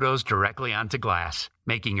digital photos directly onto glass,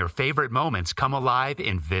 making your favorite moments come alive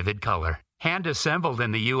in vivid color. Hand assembled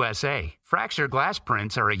in the USA, Fracture glass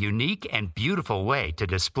prints are a unique and beautiful way to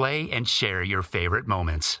display and share your favorite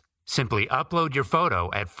moments. Simply upload your photo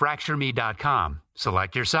at fractureme.com,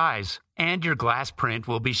 select your size, and your glass print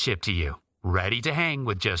will be shipped to you, ready to hang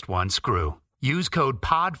with just one screw. Use code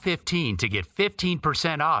POD15 to get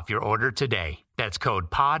 15% off your order today. That's code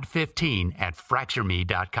POD15 at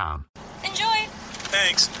fractureme.com. Enjoy!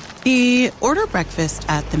 Thanks. Order breakfast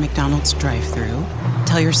at the McDonald's drive-thru.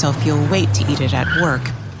 Tell yourself you'll wait to eat it at work,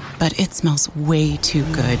 but it smells way too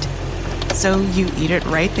good. So you eat it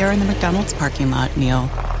right there in the McDonald's parking lot meal.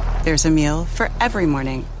 There's a meal for every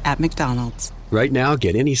morning at McDonald's. Right now,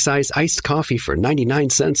 get any size iced coffee for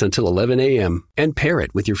 99 cents until 11 a.m. and pair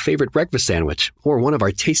it with your favorite breakfast sandwich or one of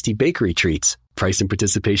our tasty bakery treats. Price and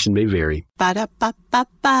participation may vary.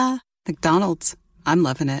 Ba-da-ba-ba-ba. McDonald's. I'm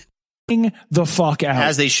loving it. The fuck out.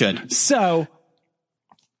 As they should. So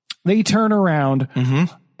they turn around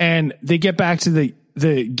and they get back to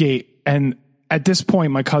the gate. And at this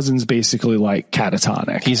point, my cousin's basically like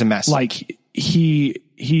catatonic. He's a mess. Like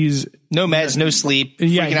he's no meds, no sleep,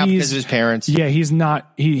 freaking out because of his parents. Yeah, he's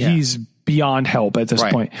not, he's beyond help at this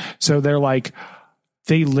point. So they're like,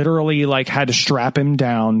 they literally like had to strap him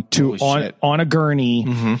down to on a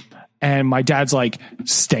gurney. And my dad's like,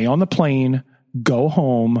 stay on the plane, go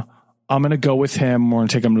home. I'm going to go with him. We're going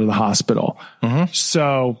to take him to the hospital.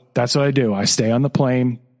 So that's what I do. I stay on the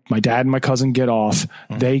plane. My dad and my cousin get off.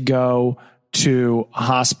 They go to a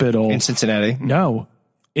hospital. In Cincinnati? No.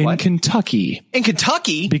 In Kentucky. In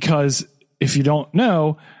Kentucky? Because if you don't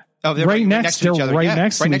know, they're right next to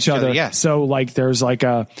each other. Yeah. So like there's like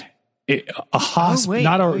a hospital,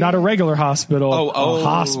 not a regular hospital. A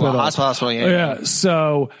hospital. A hospital. Yeah.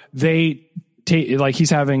 So they take, like, he's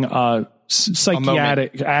having a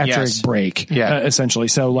psychiatric break, essentially.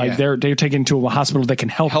 So like they're taken to a hospital that can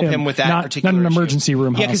help him with that particular not an emergency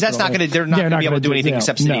room. Yeah, because that's not going to, they're not going to be able to do anything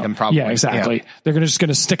except sedate him probably. Yeah, exactly. They're just going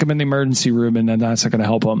to stick him in the emergency room and then that's not going to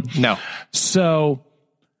help him. No. So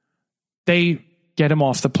they get him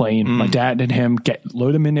off the plane. My dad and him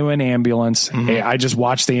load him into an ambulance. I just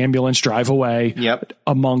watched the ambulance drive away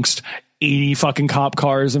amongst 80 fucking cop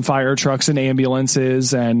cars and fire trucks and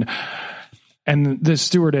ambulances and the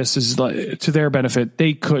stewardess is like, to their benefit,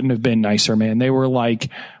 they couldn't have been nicer, man. They were like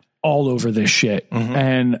all over this shit.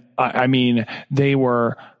 And I mean, they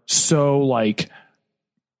were so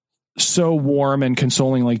warm and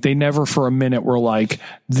consoling. Like they never for a minute were like,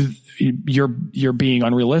 you're being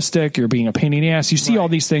unrealistic. You're being a pain in the ass. You see all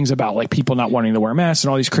these things about like people not wanting to wear masks and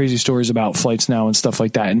all these crazy stories about flights now and stuff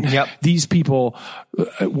like that. And these people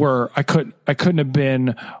I couldn't have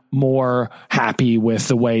been more happy with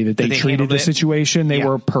the way that they treated the situation. They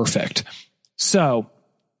were perfect. So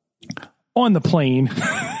on the plane,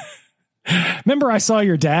 remember I saw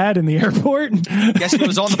your dad in the airport? Guess who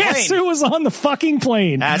was on the plane? Guess who was on the fucking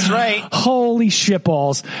plane? That's right. Holy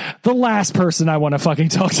shitballs. The last person I want to fucking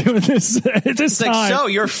talk to at this time. Like, so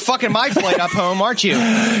you're fucking my flight up home, aren't you?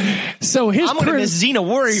 So I'm going to miss Xena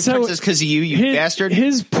Warrior Princess because of you bastard.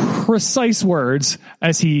 His precise words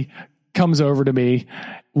as he comes over to me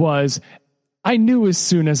was, I knew as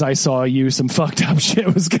soon as I saw you, some fucked up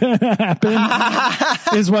shit was going to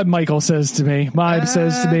happen, is what Michael says to me. Mike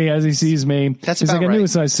says to me as he sees me. He's like, I knew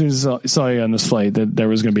as soon as I saw you on this flight that there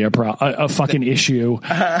was going to be a fucking issue.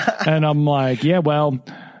 And I'm like, yeah, well,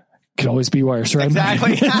 could always be worse, right?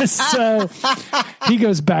 Exactly. So he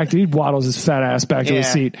goes back, he waddles his fat ass back to his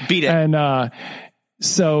seat. Beat it. And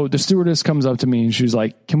so the stewardess comes up to me and she's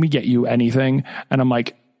like, can we get you anything? And I'm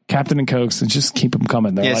like, Captain and Cokes, and just keep them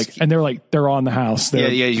coming. They're they're on the house.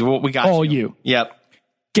 We got all you. Yep.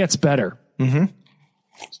 Gets better.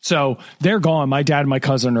 So they're gone. My dad and my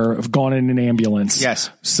cousin have gone in an ambulance. Yes.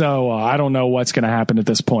 So I don't know what's going to happen at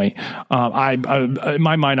this point. I in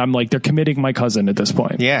my mind, I'm like, they're committing my cousin at this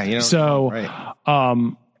point. Yeah. You know. So,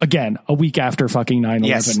 again, a week after fucking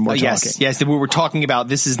 9/11, we're talking. Yes. We were talking about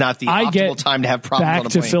this is not the optimal time to have problems on a plane.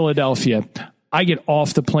 Back to Philadelphia. I get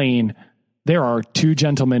off the plane. There are two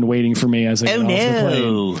gentlemen waiting for me as I get off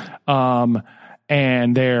the plane.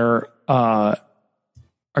 And they're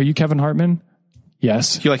are you Kevin Hartman?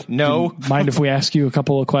 Yes. You're like, no. Do you mind if we ask you a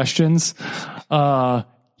couple of questions?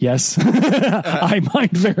 Yes. I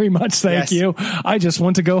mind very much. Thank you. I just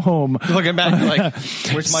want to go home. Looking back, you're like,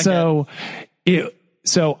 where's my head?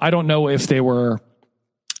 So I don't know if they were,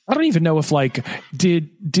 I don't even know if like,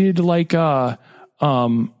 did like, at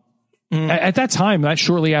that time, that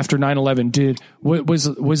shortly after 9/11,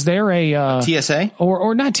 was there a TSA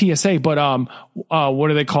or not TSA, but what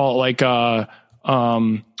do they call it?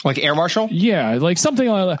 Like air marshal? Yeah, like something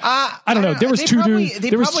like I don't know. There was two dudes. They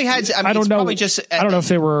probably had. I mean, I don't know. I don't know if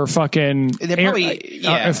they were fucking.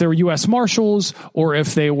 If they were U.S. Marshals or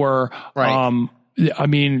if they were. Right. I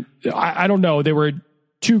mean, I don't know. They were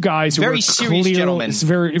two guys who very were serious gentlemen,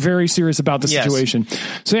 very, very serious about the situation.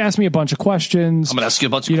 So they asked me a bunch of questions. I'm going to ask you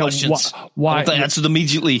a bunch of questions. Why? I answered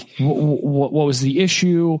immediately. What was the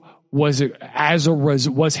issue? Was it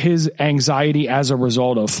was his anxiety as a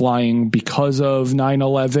result of flying because of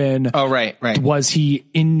 9/11? Oh, right. Was he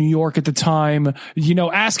in New York at the time?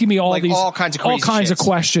 Asking me all kinds of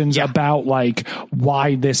questions about like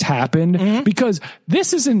why this happened, because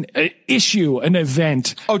this is an issue, an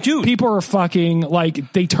event. Oh, dude, people are fucking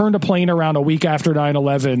like they turned a plane around a week after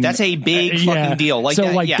 9/11. That's a big fucking deal. Like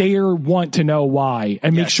they want to know why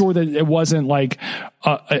and make sure that it wasn't like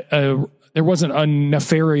there wasn't a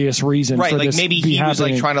nefarious reason for like this. Maybe he was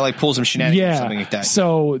like trying to like pull some shenanigans or something like that.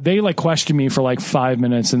 So they like questioned me for like 5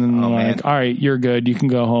 minutes and then like, all right, you're good. You can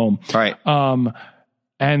go home. Right.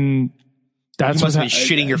 And that's you must be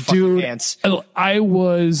shitting your fucking pants. I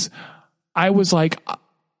was like,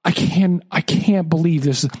 I can't believe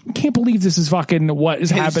this. Can't believe this is fucking what is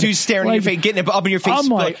happening. Dude staring in your face, getting up in your face, I'm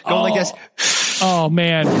like, going like this. Oh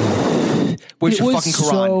man. Where's your fucking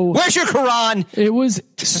Quran? Where's your Quran? It was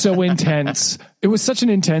so intense. It was such an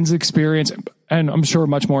intense experience, and I'm sure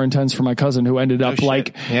much more intense for my cousin who ended up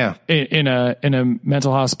in a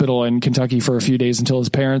mental hospital in Kentucky for a few days until his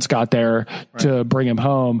parents got there to bring him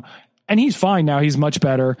home. And he's fine now. He's much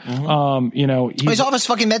better. Mm-hmm. He's off his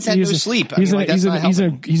fucking meds had no sleep. He's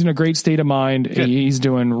in a great state of mind. He's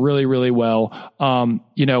doing really, really well. I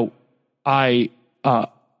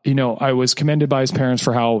was commended by his parents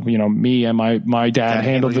for how, me and my dad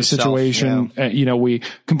handled the situation. Yeah. We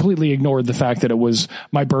completely ignored the fact that it was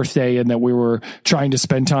my birthday and that we were trying to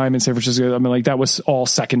spend time in San Francisco. I mean, like that was all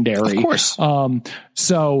secondary. Of course.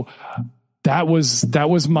 So that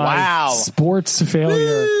was my sports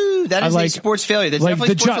failure. Woo, that is a sports failure. That's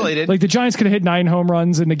definitely sports related. Like the Giants could have hit 9 home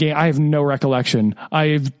runs in the game. I have no recollection.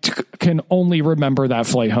 I can only remember that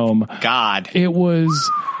flight home. God. It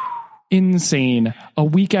was insane. A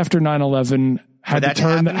week after 9/11, had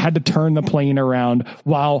to turn the plane around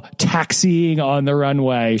while taxiing on the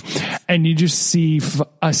runway, and you just see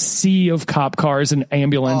a sea of cop cars and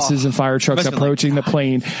ambulances and fire trucks approaching the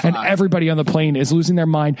plane, and everybody on the plane is losing their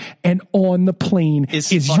mind, and on the plane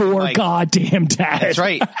is your goddamn dad. That's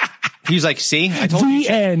right. He was like, "See, I told you."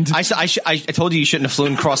 End. I told you you shouldn't have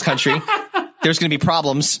flown cross country. There's going to be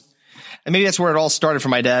problems. And maybe that's where it all started for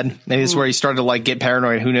my dad. Maybe that's where he started to like get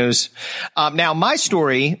paranoid. Who knows? Now my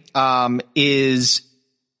story,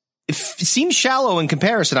 seems shallow in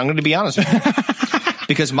comparison. I'm going to be honest with you.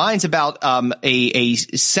 Because mine's about, a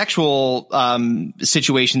sexual,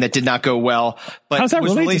 situation that did not go well, but was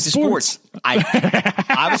related to sports.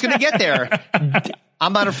 I was going to get there.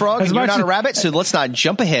 I'm not a frog and you're not a rabbit, so let's not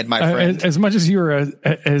jump ahead, my friend. As much as you're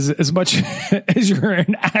as much as you're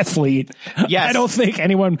an athlete, yes. I don't think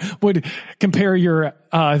anyone would compare your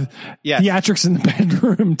theatrics in the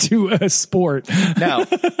bedroom to a sport. No,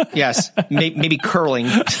 yes, maybe curling,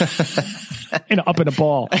 and up in a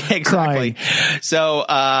ball, exactly. Crying. So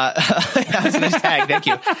that was a nice tag. Thank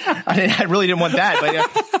you. I really didn't want that,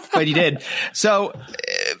 but you did. So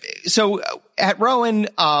at Rowan,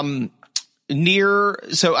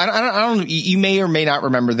 I don't, you may or may not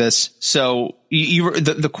remember this. So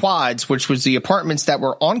the quads, which was the apartments that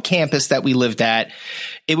were on campus that we lived at,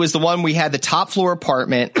 it was the one we had the top floor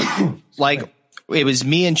apartment. Like it was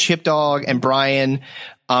me and Chip Dog and Brian,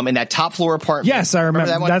 in that top floor apartment. Yes, I remember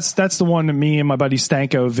that one? That's the one that me and my buddy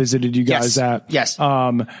Stanko visited you guys at. Yes.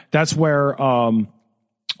 That's where,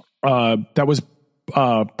 that was,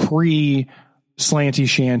 pre Slanty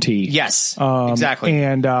Shanty. Yes, exactly.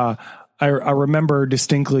 And, I remember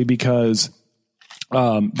distinctly because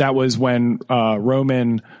that was when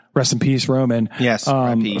Roman rest in peace, Roman. Yes.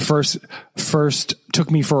 First took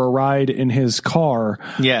me for a ride in his car.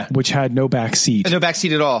 Yeah. Which had no back seat. No back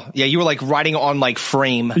seat at all. Yeah. You were like riding on like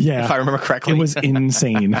frame. Yeah. If I remember correctly. It was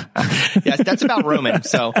insane. Yes. That's about Roman.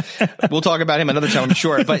 So we'll talk about him another time, I'm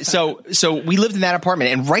sure. But so we lived in that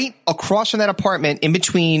apartment, and right across from that apartment, in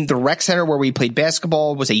between the rec center where we played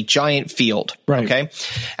basketball, was a giant field. Right. Okay.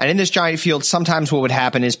 And in this giant field, sometimes what would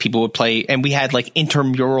happen is people would play, and we had like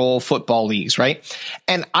intramural football leagues, right?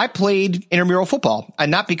 And I played intramural football, and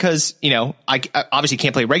not because, I obviously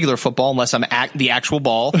can't play regular football unless I'm at the actual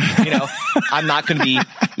ball. I'm not going to be,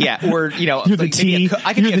 or, you're the tee.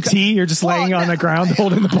 You're the tee. You're just laying on the ground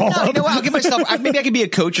holding the ball. No, you know what? I'll give myself, maybe I could be a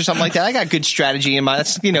coach or something like that. I got good strategy in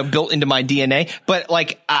that's, built into my DNA, but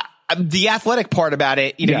like, the athletic part about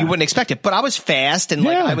it, you wouldn't expect it, but I was fast and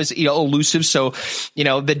I was, elusive. So,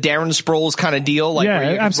 the Darren Sproles kind of deal, like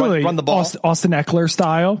where you absolutely run the ball. Austin Eckler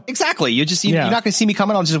style. Exactly. You're not going to see me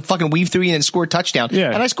coming on just fucking weave through you and score a touchdown.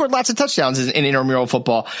 Yeah. And I scored lots of touchdowns in intramural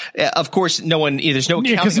football. Of course, there's no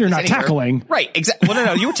because you're not tackling. Right. Exactly. Well,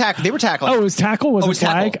 no, you were tackling. They were tackling. Oh, it was tackle? Was it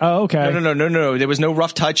flag? Tackle. Oh, okay. No. There was no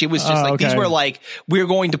rough touch. It was just these were like, we're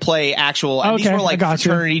going to play actual, and these were like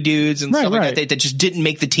fraternity dudes and stuff like that that just didn't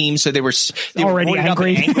make the team. So they were already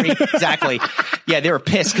angry. Exactly. Yeah, they were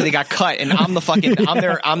pissed because they got cut, and I'm the fucking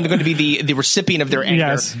I'm going to be the recipient of their anger.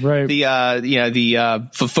 Yes, right.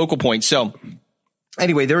 The focal point. So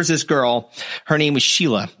anyway, there was this girl. Her name was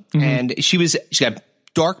Sheila, and she got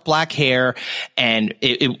dark black hair, and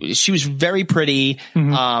she was very pretty.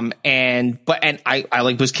 And I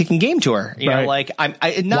like was kicking game to her.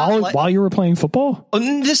 While you were playing football. Oh,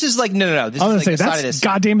 this is like no. This I was is like gonna say that's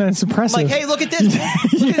goddamn that's impressive. I'm like, hey, look at this.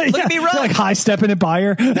 Look at me run. You're like high stepping it by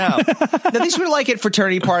her. No, these were like at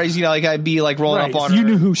fraternity parties. Like I'd be like rolling up on her. You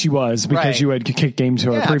knew who she was because you had kicked game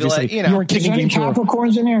to her previously. Like, you weren't kicking game to her.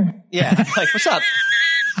 Capricorns in here. Yeah, like what's up?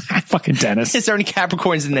 Fucking Dennis. Is there any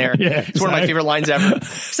Capricorns in there? Yeah, it's one of my favorite lines ever.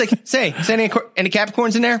 It's like, say any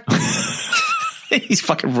Capricorns in there? These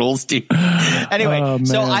fucking rules, dude. Anyway,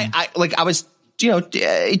 so I was, I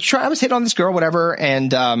was hitting on this girl, whatever,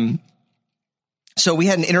 and so we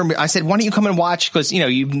had an interview. I said, why don't you come and watch? Because,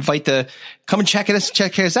 you invite come and check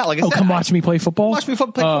us out. Like I said, come watch me play football? Watch me play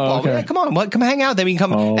football. Okay. Yeah, come on, come hang out. Then we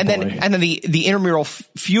can come. And then the intramural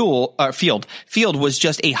field was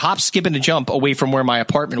just a hop, skip, and a jump away from where my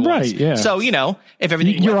apartment was. Right, yeah. So, if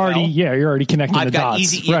everything you're already connecting the dots.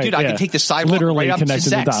 Easy, dude, I can take the sidewalk literally right up connecting to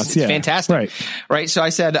the dots. It's fantastic. Right. So I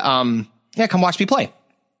said, come watch me play.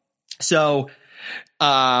 So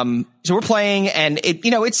we're playing, and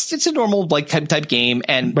it's a normal type game,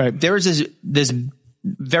 and there was this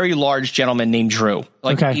very large gentleman named Drew,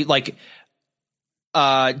 duck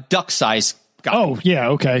size guy. Oh yeah,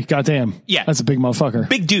 okay, goddamn, yeah, that's a big motherfucker,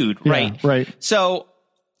 big dude, right? Right. So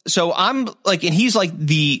I'm like, and he's like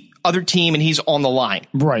the other team, and he's on the line,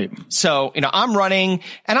 right? So I'm running,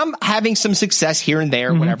 and I'm having some success here and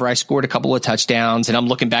there. Whenever I scored a couple of touchdowns, and I'm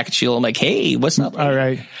looking back at Sheila, I'm like, hey, what's up? All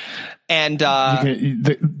right. And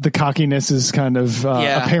the cockiness is kind of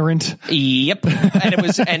apparent. Yep. And it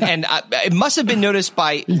was, and it must have been noticed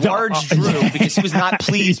by large Drew because he was not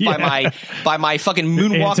pleased by my fucking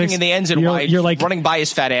moonwalking in the end zone. You're like running by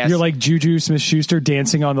his fat ass. You're like Juju Smith-Schuster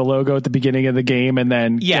dancing on the logo at the beginning of the game and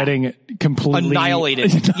then getting completely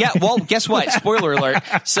annihilated. Yeah. Well, guess what? Spoiler alert.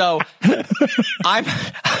 So I'm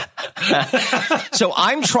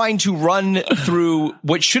trying to run through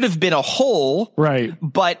what should have been a hole, right?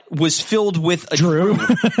 But was filled with a Drew.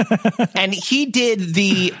 And he did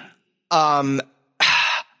the I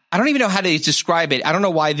don't even know how to describe it. I don't know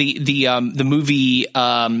why the movie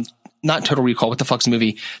not Total Recall, what the fuck's the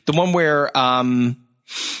movie? The one where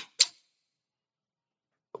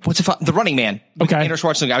The Running Man. Okay. Arnold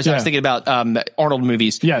Schwarzenegger. I was thinking about Arnold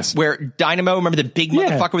movies. Yes. Where Dynamo, remember the big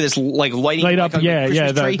motherfucker with this light up,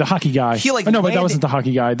 the hockey guy. He but that wasn't the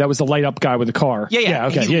hockey guy. That was the light up guy with the car. Yeah.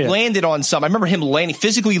 Okay. He landed on some. I remember him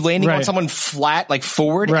physically landing on someone flat, like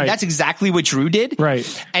forward. Right. And that's exactly what Drew did.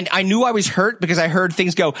 Right. And I knew I was hurt because I heard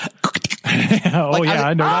things go. I know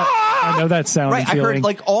that. I know that sound. Right. I heard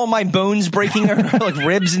like all my bones breaking, like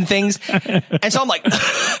ribs and things. And so I'm like,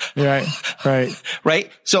 right.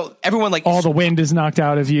 So everyone all the wind is knocked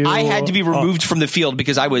out of you. I had to be removed from the field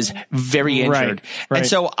because I was very injured. Right. And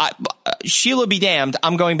so Sheila be damned.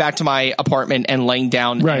 I'm going back to my apartment and laying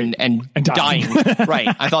down and dying. Right.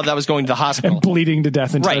 I thought that was going to the hospital. And bleeding to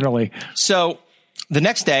death internally. Right. So the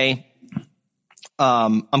next day,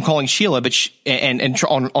 I'm calling Sheila, but on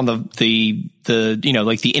the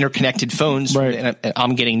like the interconnected phones, and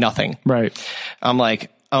I'm getting nothing. Right. I'm like,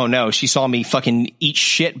 oh no, she saw me fucking eat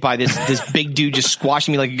shit by this big dude just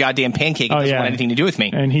squashing me like a goddamn pancake. It doesn't want anything to do with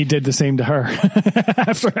me. And he did the same to her.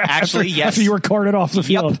 Yes. After you were carted off the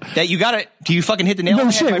field. Yep. That you got it. Do you fucking hit the nail on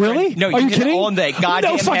the head, shit, really? Friend? No, Are you hit kidding? It on the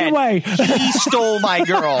goddamn no fucking head. way. He stole my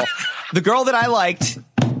girl. The girl that I liked.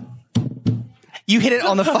 You hit it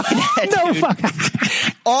on the fucking head. No, dude. fuck.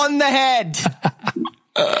 On the head.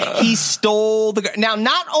 He stole the girl. Now,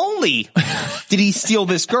 not only did he steal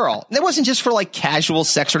this girl, it wasn't just for like casual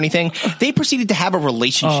sex or anything. They proceeded to have a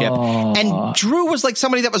relationship. And Drew was like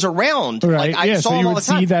somebody that was around. Right. Like, I saw so him you all would the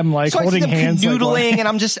time. see them like so holding I see them hands. canoodling, and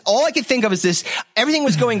I'm just, all I could think of is this. Everything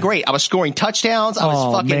was going great. I was scoring touchdowns. I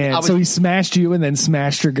was fucking. Man. So he smashed you and then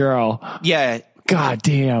smashed your girl. Yeah. God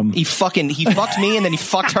damn. He fucked me and then he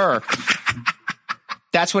fucked her.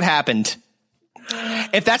 That's what happened.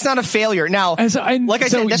 If that's not a failure, now, like I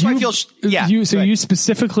said, that's why I feel. You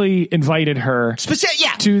specifically invited her,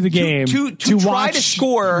 to the game to watch, try to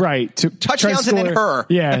score, right? To touchdowns and then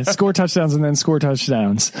her, score touchdowns and then score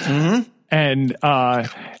touchdowns. Mm-hmm. And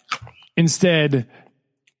instead,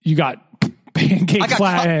 you got pancake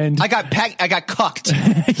flattened. I got cucked.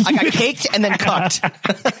 I got caked and then cucked.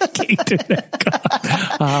 Caked and then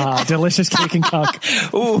cucked. Delicious cake and cuck.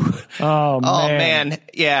 Ooh. Oh man.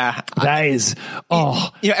 Yeah. That is.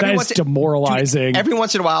 That is demoralizing. Dude, every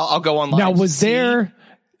once in a while, I'll go online. Now, was there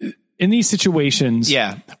in these situations?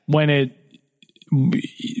 Yeah. When a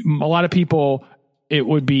lot of people, it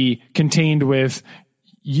would be contained with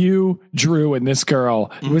you, Drew, and this girl.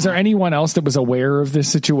 Mm-hmm. Was there anyone else that was aware of this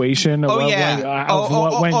situation? What went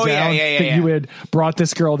down that you had brought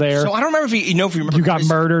this girl there? So I don't remember if you remember. You got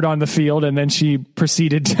murdered on the field, and then she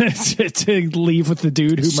proceeded to leave with the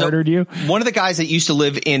dude who murdered you. One of the guys that used to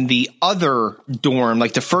live in the other dorm,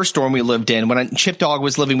 like the first dorm we lived in, when Chip Dog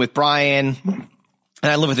was living with Brian, and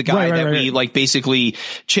I lived with a guy we like basically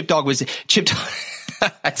Chip Dog.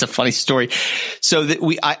 That's a funny story. So that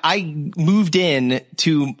I moved in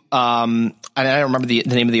to, and I don't remember the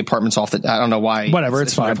name of the apartments I don't know why. Whatever,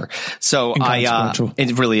 it's fine. So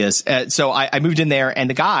it really is. So I moved in there, and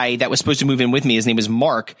the guy that was supposed to move in with me, his name was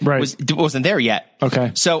Mark, wasn't there yet.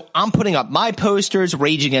 Okay. So I'm putting up my posters,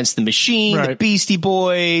 Rage Against the Machine, the Beastie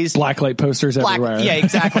Boys. Blacklight posters everywhere. Yeah,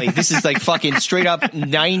 exactly. This is like fucking straight up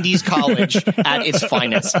 90s college at its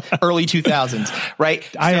finest. Early 2000s, right?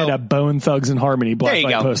 I had a Bone Thugs and Harmony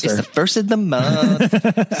Blacklight poster. It's the first of the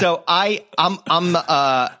month. So I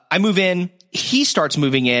move in. He starts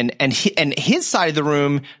moving in, and his side of the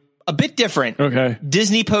room a bit different. Okay.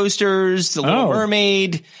 Disney posters, The Little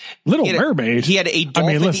Mermaid. Mermaid. He had a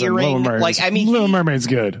dolphin earring. Little Mermaid's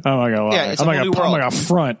good. Oh my god. Yeah, it's I'm like a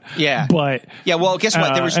front. Yeah. But well, guess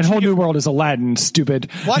what? There was and Whole New World is Aladdin.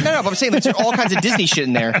 Stupid. Well, no. I'm saying there's all kinds of Disney shit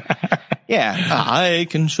in there. Yeah, I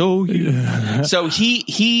can show you. So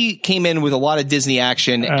he came in with a lot of Disney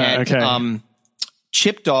action, and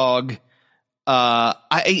Chip Dog.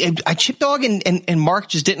 Chip Dog and Mark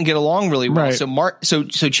just didn't get along really well. Right. So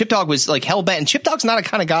Chip Dog was like hell bent. And Chip Dog's not a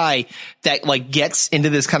kind of guy that like gets into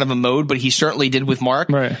this kind of a mode, but he certainly did with Mark.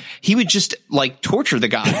 Right. He would just like torture the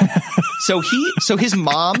guy. So his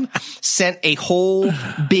mom sent a whole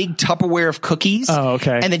big Tupperware of cookies. Oh,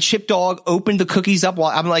 okay. And then Chip Dog opened the cookies up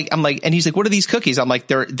while I'm like, and he's like, what are these cookies? I'm like,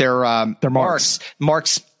 they're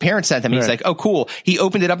Mark's parents sent them. He's like, oh, cool. He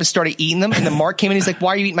opened it up and started eating them. And then Mark came in. He's like,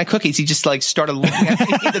 why are you eating my cookies? He just like started looking at the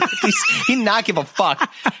cookies. He did not give a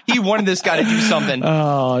fuck. He wanted this guy to do something.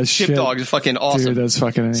 Oh, Chip Dog is fucking awesome. Dude, that's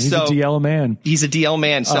fucking, he's a DL man. He's a DL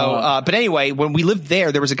man. So, but anyway, when we lived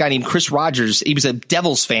there was a guy named Chris Rogers. He was a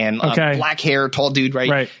Devils fan. Black hair, tall dude,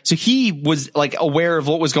 right? So he was like aware of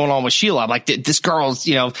what was going on with Sheila. I'm like, this girl's,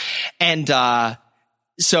 and,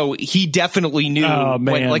 so he definitely knew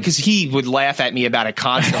cause he would laugh at me about it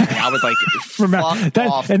constantly. I was like, fuck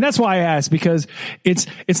off. And that's why I asked, because it's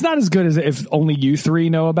not as good as if only you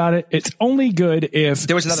three know about it. It's only good if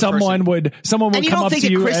there was someone would come up to you. And you don't think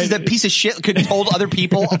that Chris is a piece of shit could have told other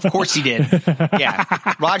people? Of course he did. Yeah.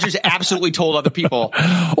 Rogers absolutely told other people.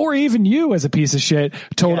 Or even you as a piece of shit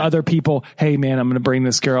told other people, hey man, I'm going to bring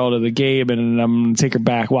this girl to the game and I'm going to take her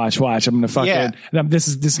back. Watch. I'm going to fucking, this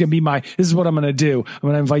is going to be this is what I'm going to do. I'm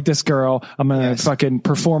going to invite this girl. I'm going to fucking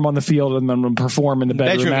perform on the field and then I'm going to perform in the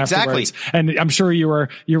bedroom afterwards. Exactly. And I'm sure you were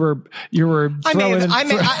I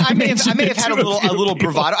may have had a little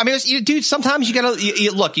bravado. I mean, dude, sometimes you gotta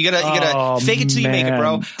fake it till you make it,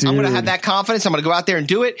 bro. Dude. I'm going to have that confidence. I'm going to go out there and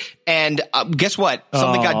do it. And guess what?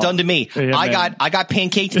 Something got done to me. Yeah, I got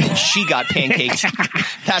pancaked and she got pancaked.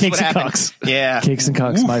 That's Cakes what happened. Cocks. Yeah. Cakes and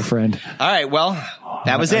cocks, my friend. All right. Well,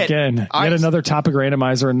 That was it. Again, yet another topic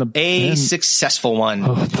randomizer in the successful one.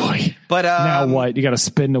 Oh boy! But now what? You got to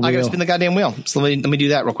spin the wheel. I got to spin the goddamn wheel. So let me do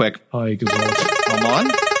that real quick. Oh, you can watch. Come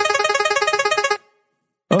on.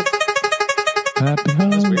 Oh, happy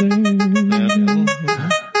holidays.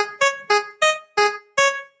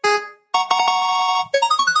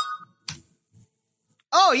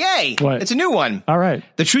 Oh, yay. What? It's a new one. All right.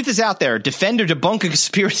 The truth is out there. Defend or debunk a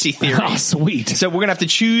conspiracy theory. Oh, sweet. So we're going to have to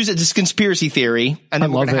choose this conspiracy theory, and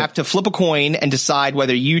then we're going to have to flip a coin and decide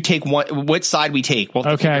whether you take what side we take. We'll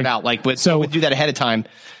figure it out. So we'll do that ahead of time.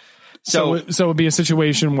 So it would be a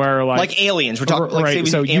situation where like aliens. We're talking like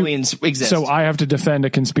say aliens exist. So I have to defend a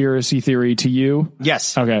conspiracy theory to you.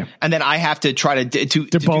 Yes. Okay. And then I have to try to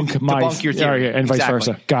debunk your theory, and vice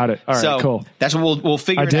versa. Got it. All right. Cool. That's what we'll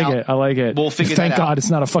figure. I dig it. I like it. We'll figure. Thank God it's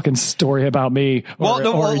not a fucking story about me or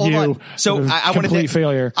you. So I wanted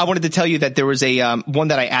failure. I wanted to tell you that there was a one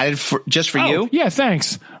that I added just for you. Yeah.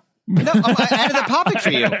 Thanks. No, I added a topic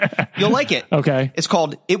for you. You'll like it. Okay. It's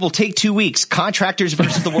called "It Will Take 2 Weeks: Contractors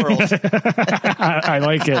versus the World." I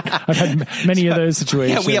like it. I've had many of those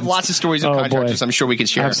situations. Yeah, we have lots of stories of contractors. Boy. I'm sure we could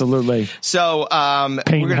share. Absolutely. So,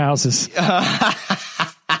 painting houses.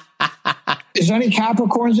 Is there any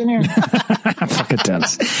Capricorns in here? Fucking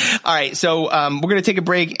tense. All right, so we're going to take a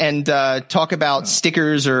break and talk about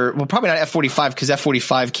stickers, or probably not F45 because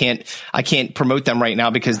F45 I can't promote them right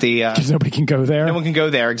now because because nobody can go there. No one can go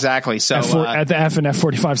there, exactly. So at the F and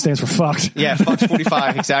F45 stands for fucked. Yeah, fucked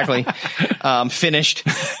 45 exactly. Finished,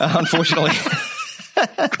 unfortunately.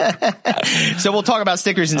 So we'll talk about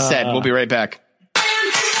stickers instead. We'll be right back.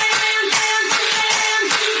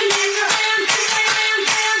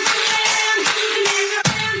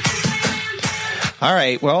 All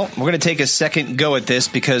right, well, we're going to take a second go at this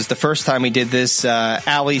because the first time we did this,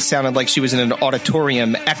 Allie sounded like she was in an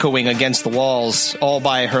auditorium echoing against the walls all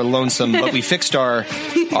by her lonesome, but we fixed our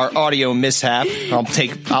audio mishap. I'll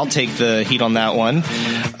take the heat on that one.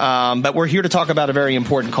 But we're here to talk about a very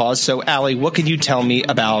important cause. So, Allie, what can you tell me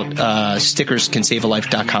about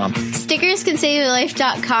StickersCanSaveALife.com?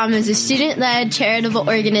 StickersCanSaveALife.com is a student-led charitable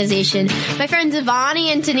organization. My friends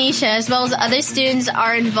Ivani and Tanisha, as well as other students,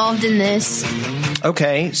 are involved in this.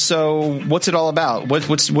 Okay, so what's it all about? What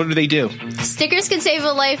do they do?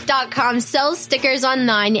 StickersCanSaveALife.com sells stickers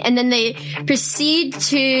online, and then they proceed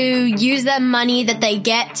to use that money that they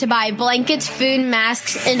get to buy blankets, food,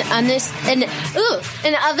 masks, and other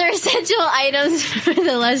essential items for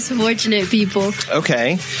the less fortunate people.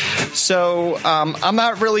 Okay, so I'm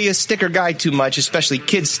not really a sticker guy too much, especially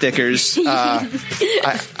kids stickers. I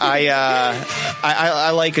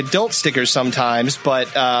like adult stickers sometimes,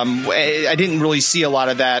 but I didn't really see a lot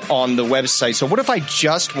of that on the website. So what if I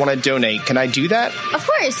just want to donate? Can I do that? Of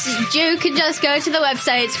course. You can just go to the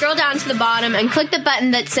website, scroll down to the bottom, and click the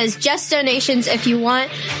button that says just donations if you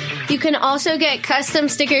want. You can also get custom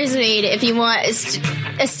stickers made if you want a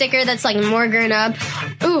sticker that's like more grown up.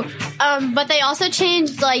 But they also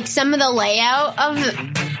changed like some of the layout of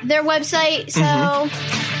their website. So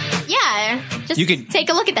yeah, just take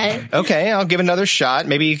a look at that. Okay, I'll give another shot.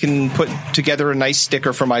 Maybe you can put together a nice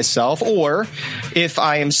sticker for myself, or if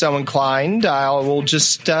I am so inclined, I'll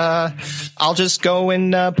just go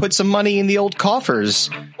and put some money in the old coffers.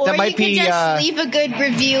 Or that might you could just leave a good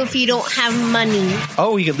review if you don't have money.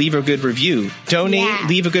 Oh, you could leave a good review. Donate,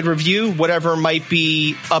 leave a good review, whatever might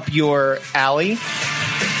be up your alley.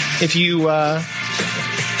 If you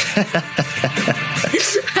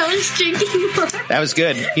I was drinking water. That was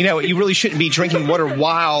good. You know, you really shouldn't be drinking water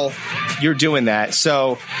while you're doing that.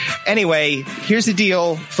 So anyway, here's the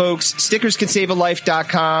deal, folks.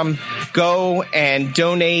 StickersCanSaveALife.com. Go and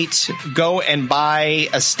donate. Go and buy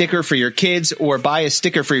a sticker for your kids or buy a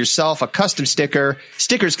sticker for yourself, a custom sticker.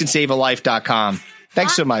 StickersCanSaveALife.com.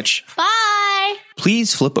 Thanks so much. Bye.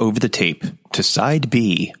 Please flip over the tape to side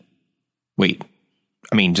B. Wait.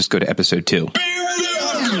 Just go to episode 2.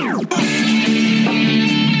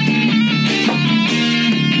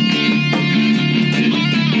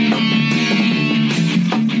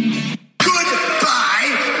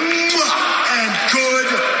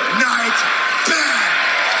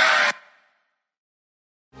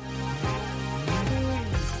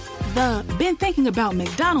 Been thinking about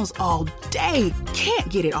McDonald's all day. Can't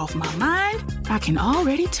get it off my mind. I can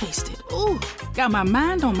already taste it. Ooh, got my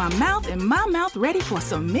mind on my mouth and my mouth ready for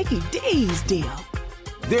some Mickey D's deal.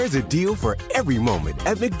 There's a deal for every moment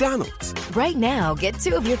at McDonald's. Right now, get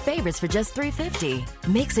 2 of your favorites for just $3.50.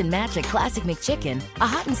 Mix and match a classic McChicken, a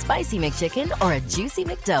hot and spicy McChicken, or a juicy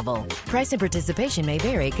McDouble. Price and participation may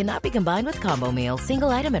vary. Cannot be combined with combo meal. Single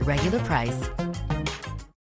item at regular price.